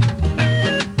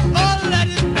 Oh, let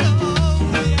it blow,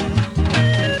 yeah.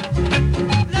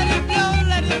 Let it blow,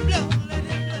 let it blow, let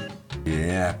it blow.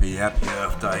 Yeah, happy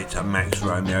birthday to Max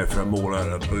Romeo from all of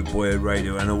the Bootboy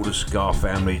Radio and all the Scar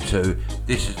family too.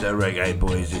 This is the Reggae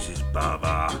Boys, this is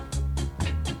Baba.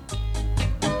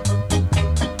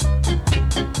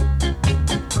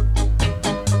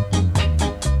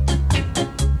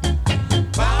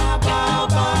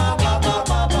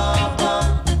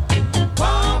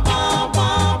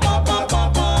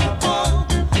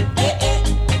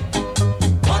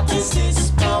 What is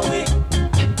this, Bowie?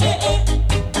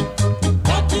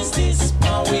 What is this,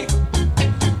 Bowie?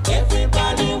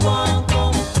 Everybody want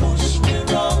come push me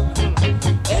round.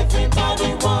 Everybody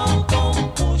want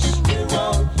come push me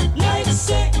round. Like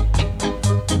say,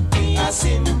 we are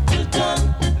simpleton.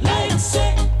 Like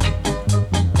say,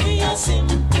 we are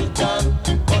simpleton.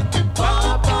 But ba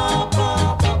ba ba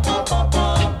ba ba ba ba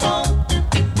ba.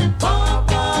 Ba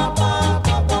ba ba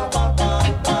ba ba ba ba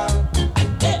ba.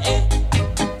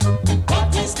 What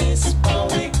is this,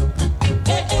 Bowie?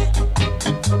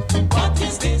 What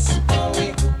is this,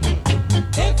 Bowie?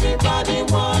 Everybody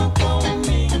want come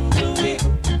mingle with.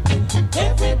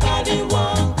 Everybody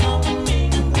want come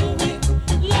mingle with.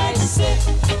 Like say,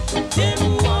 them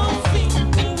want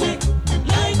finger with.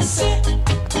 Like say,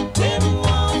 them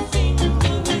want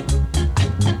finger with.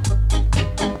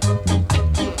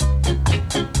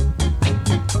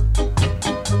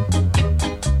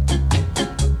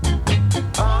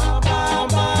 Ba ba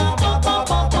ba ba ba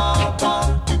ba ba ba.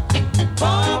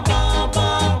 Ba ba ba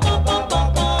ba ba ba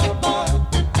ba ba.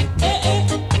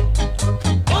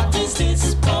 What is this,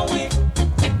 Bowie?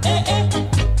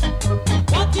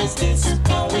 What is this,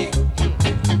 Bowie?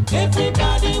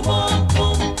 Everybody want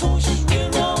come push me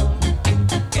round.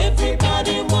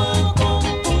 Everybody want come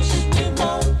push me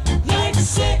round. Like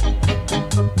say,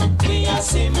 we are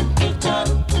simpleton.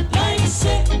 Like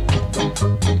say,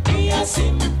 we are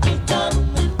simpleton.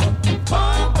 Ba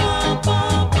ba ba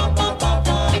ba ba ba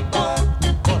ba ba.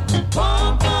 Ba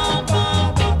ba ba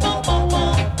ba ba ba ba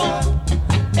ba.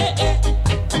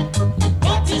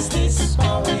 What is this,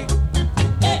 Bowie?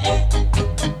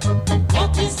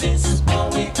 What is this,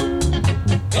 Bowie?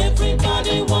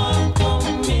 Everybody want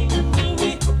come mingle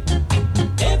with.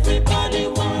 Everybody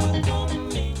want come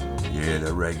mingle. Yeah,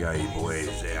 the Reggae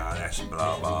Boys there, that's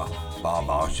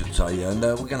Baba, I should say. And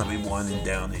we're going to be winding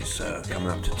down this coming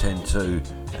up to 10-2,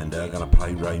 and going to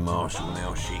play Ray Marshall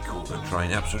now, She Caught the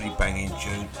Train. Absolutely banging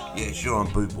tune. Yes, you're on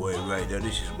Bootboy Radio.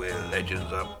 This is where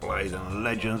legends are played and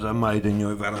legends are made, and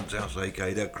you're Valentine's,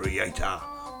 aka the creator.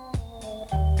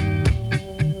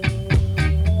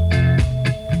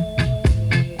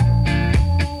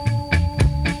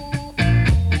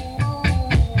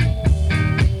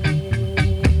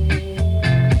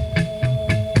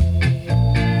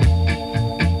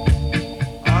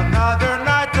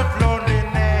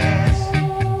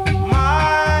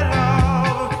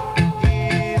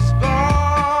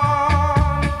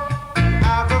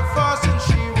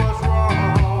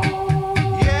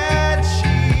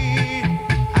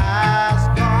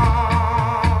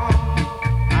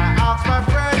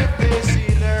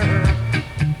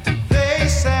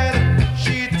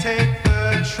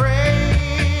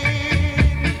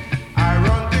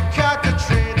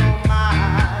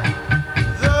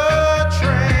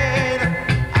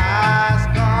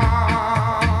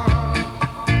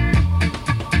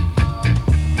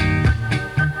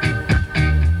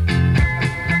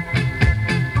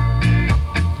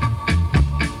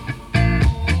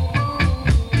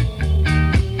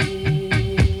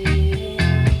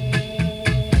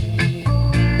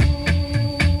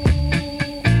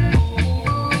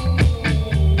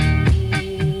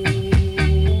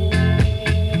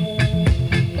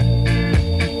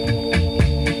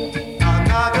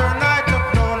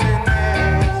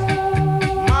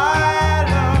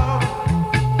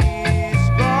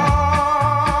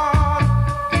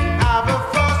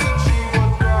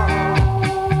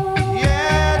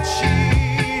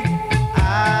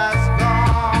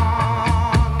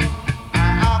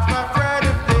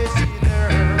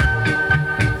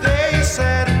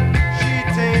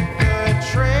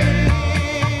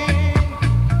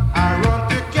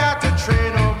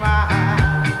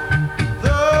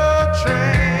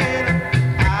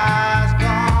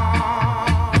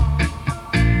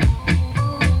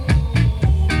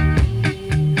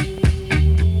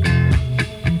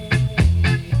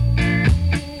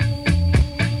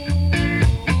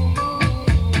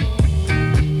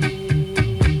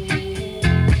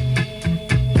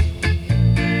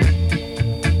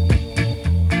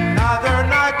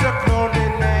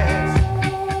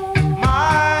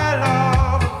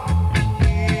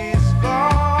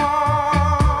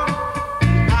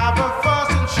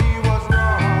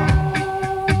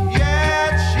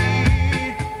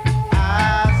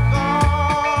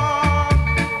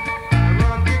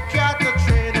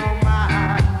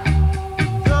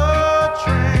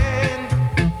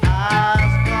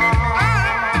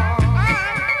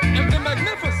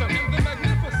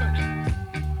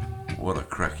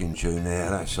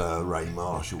 That's Ray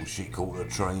Marshall, She Caught a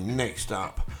Train. Next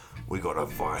up, we got a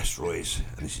Viceroys,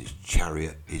 and this is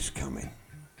Chariot Is Coming.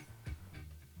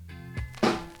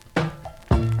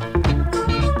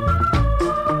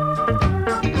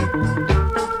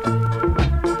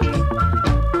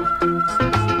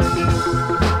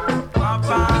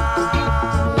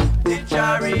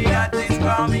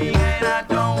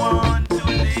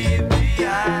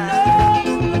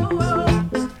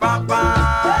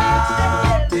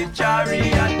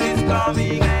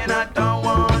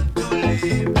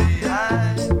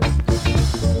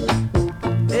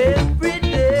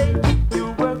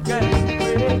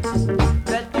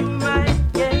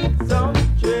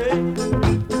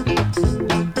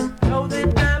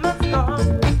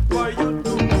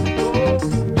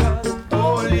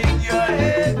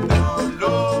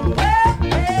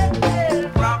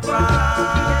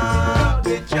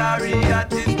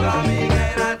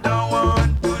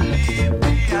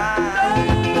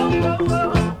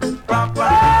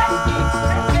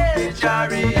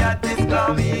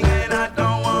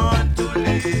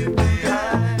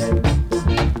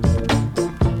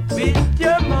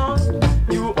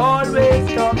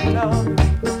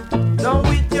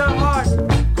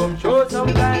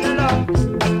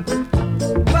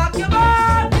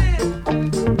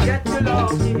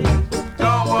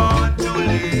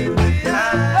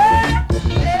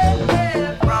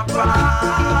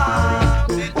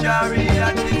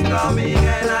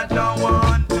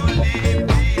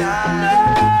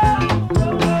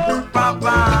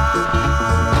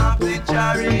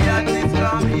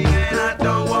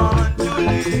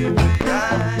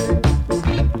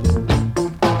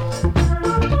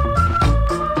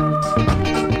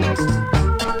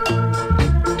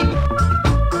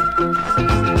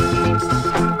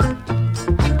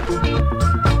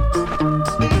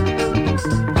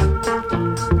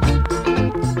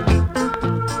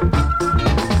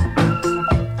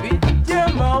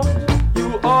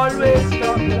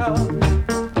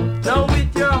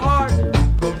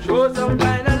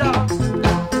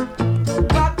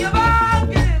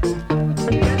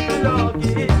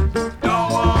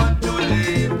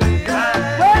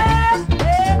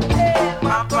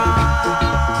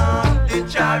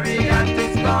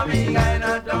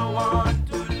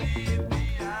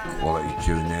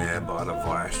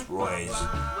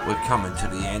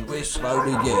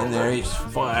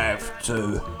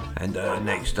 And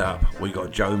next up, we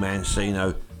got Joe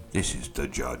Mancino. This is The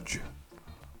Judge.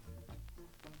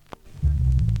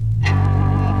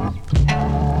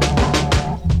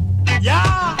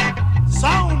 Yeah,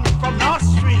 sound from North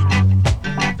Street,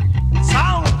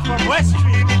 sound from West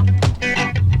Street.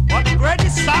 But the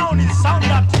greatest sound is sound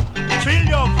that thrill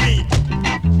your feet.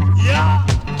 Yeah.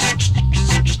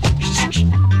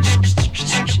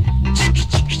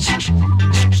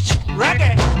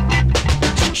 Reggae.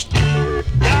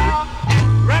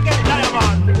 Reggae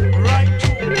diamond, right to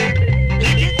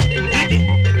dig it,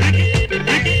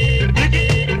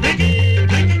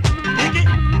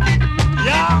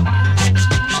 yeah.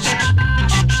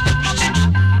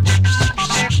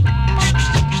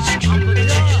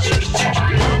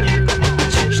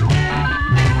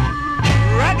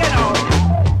 Reggae now,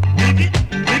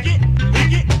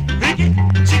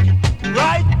 dig it,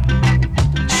 right.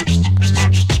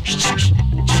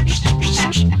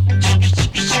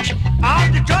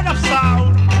 I'm the gun of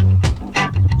sound.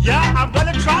 Yeah, I'm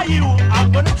gonna try you,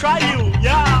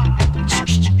 yeah.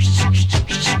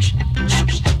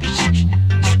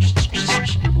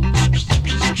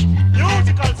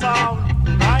 Musical sound,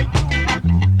 right?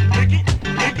 Lick it.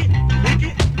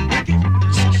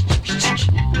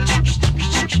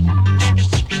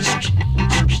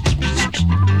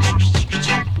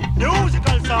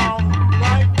 Musical sound,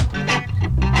 right?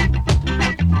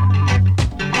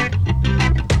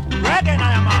 Reggae,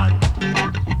 Nyaman.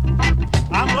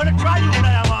 I'm gonna try you,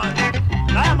 Nyaman.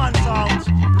 Nyaman sounds,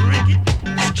 Ricky.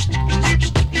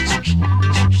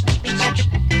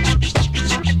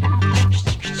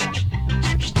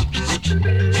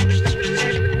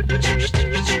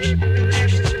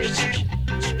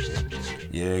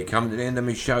 Yeah, coming to the end of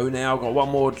my show now. I've got one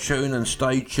more tune, and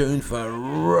stay tuned for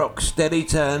Rock Steady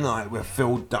Tonight with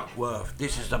Phil Duckworth.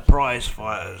 This is the Prize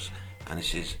Fighters, and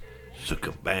this is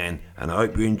Sucker Band, and I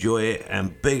hope you enjoy it,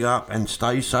 and big up and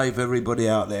stay safe everybody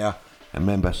out there, and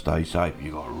remember, stay safe.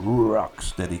 You got Rock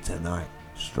Steady Tonight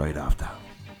straight after.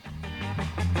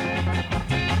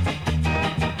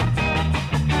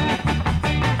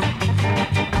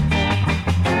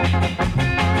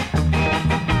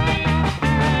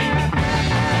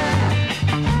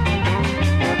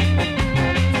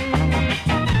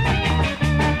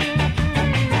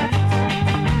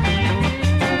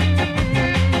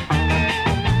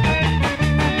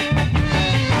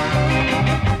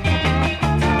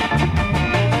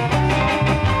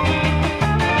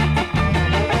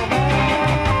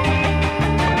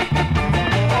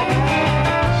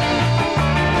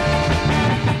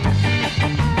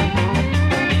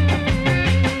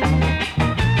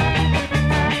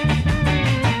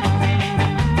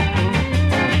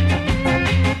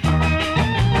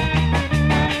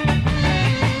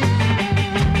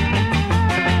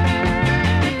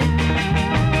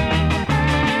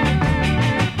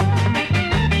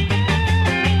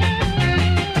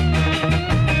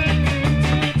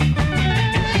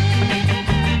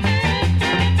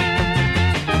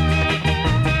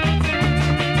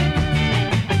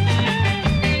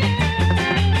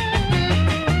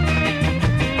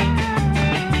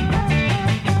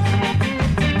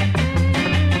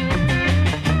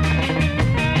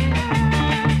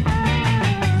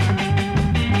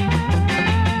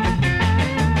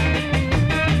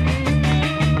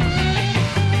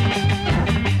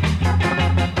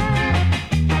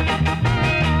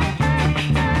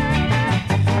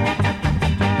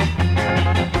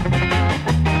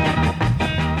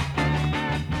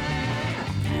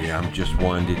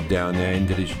 down there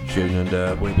into this tune,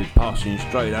 and we'll be passing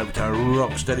straight over to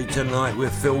Rocksteady tonight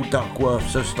with Phil Duckworth,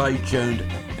 so stay tuned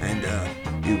and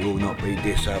you will not be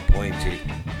disappointed.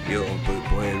 You're on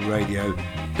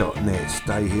bootboyradio.net.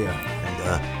 Stay here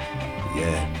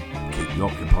and keep you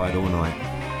occupied all night.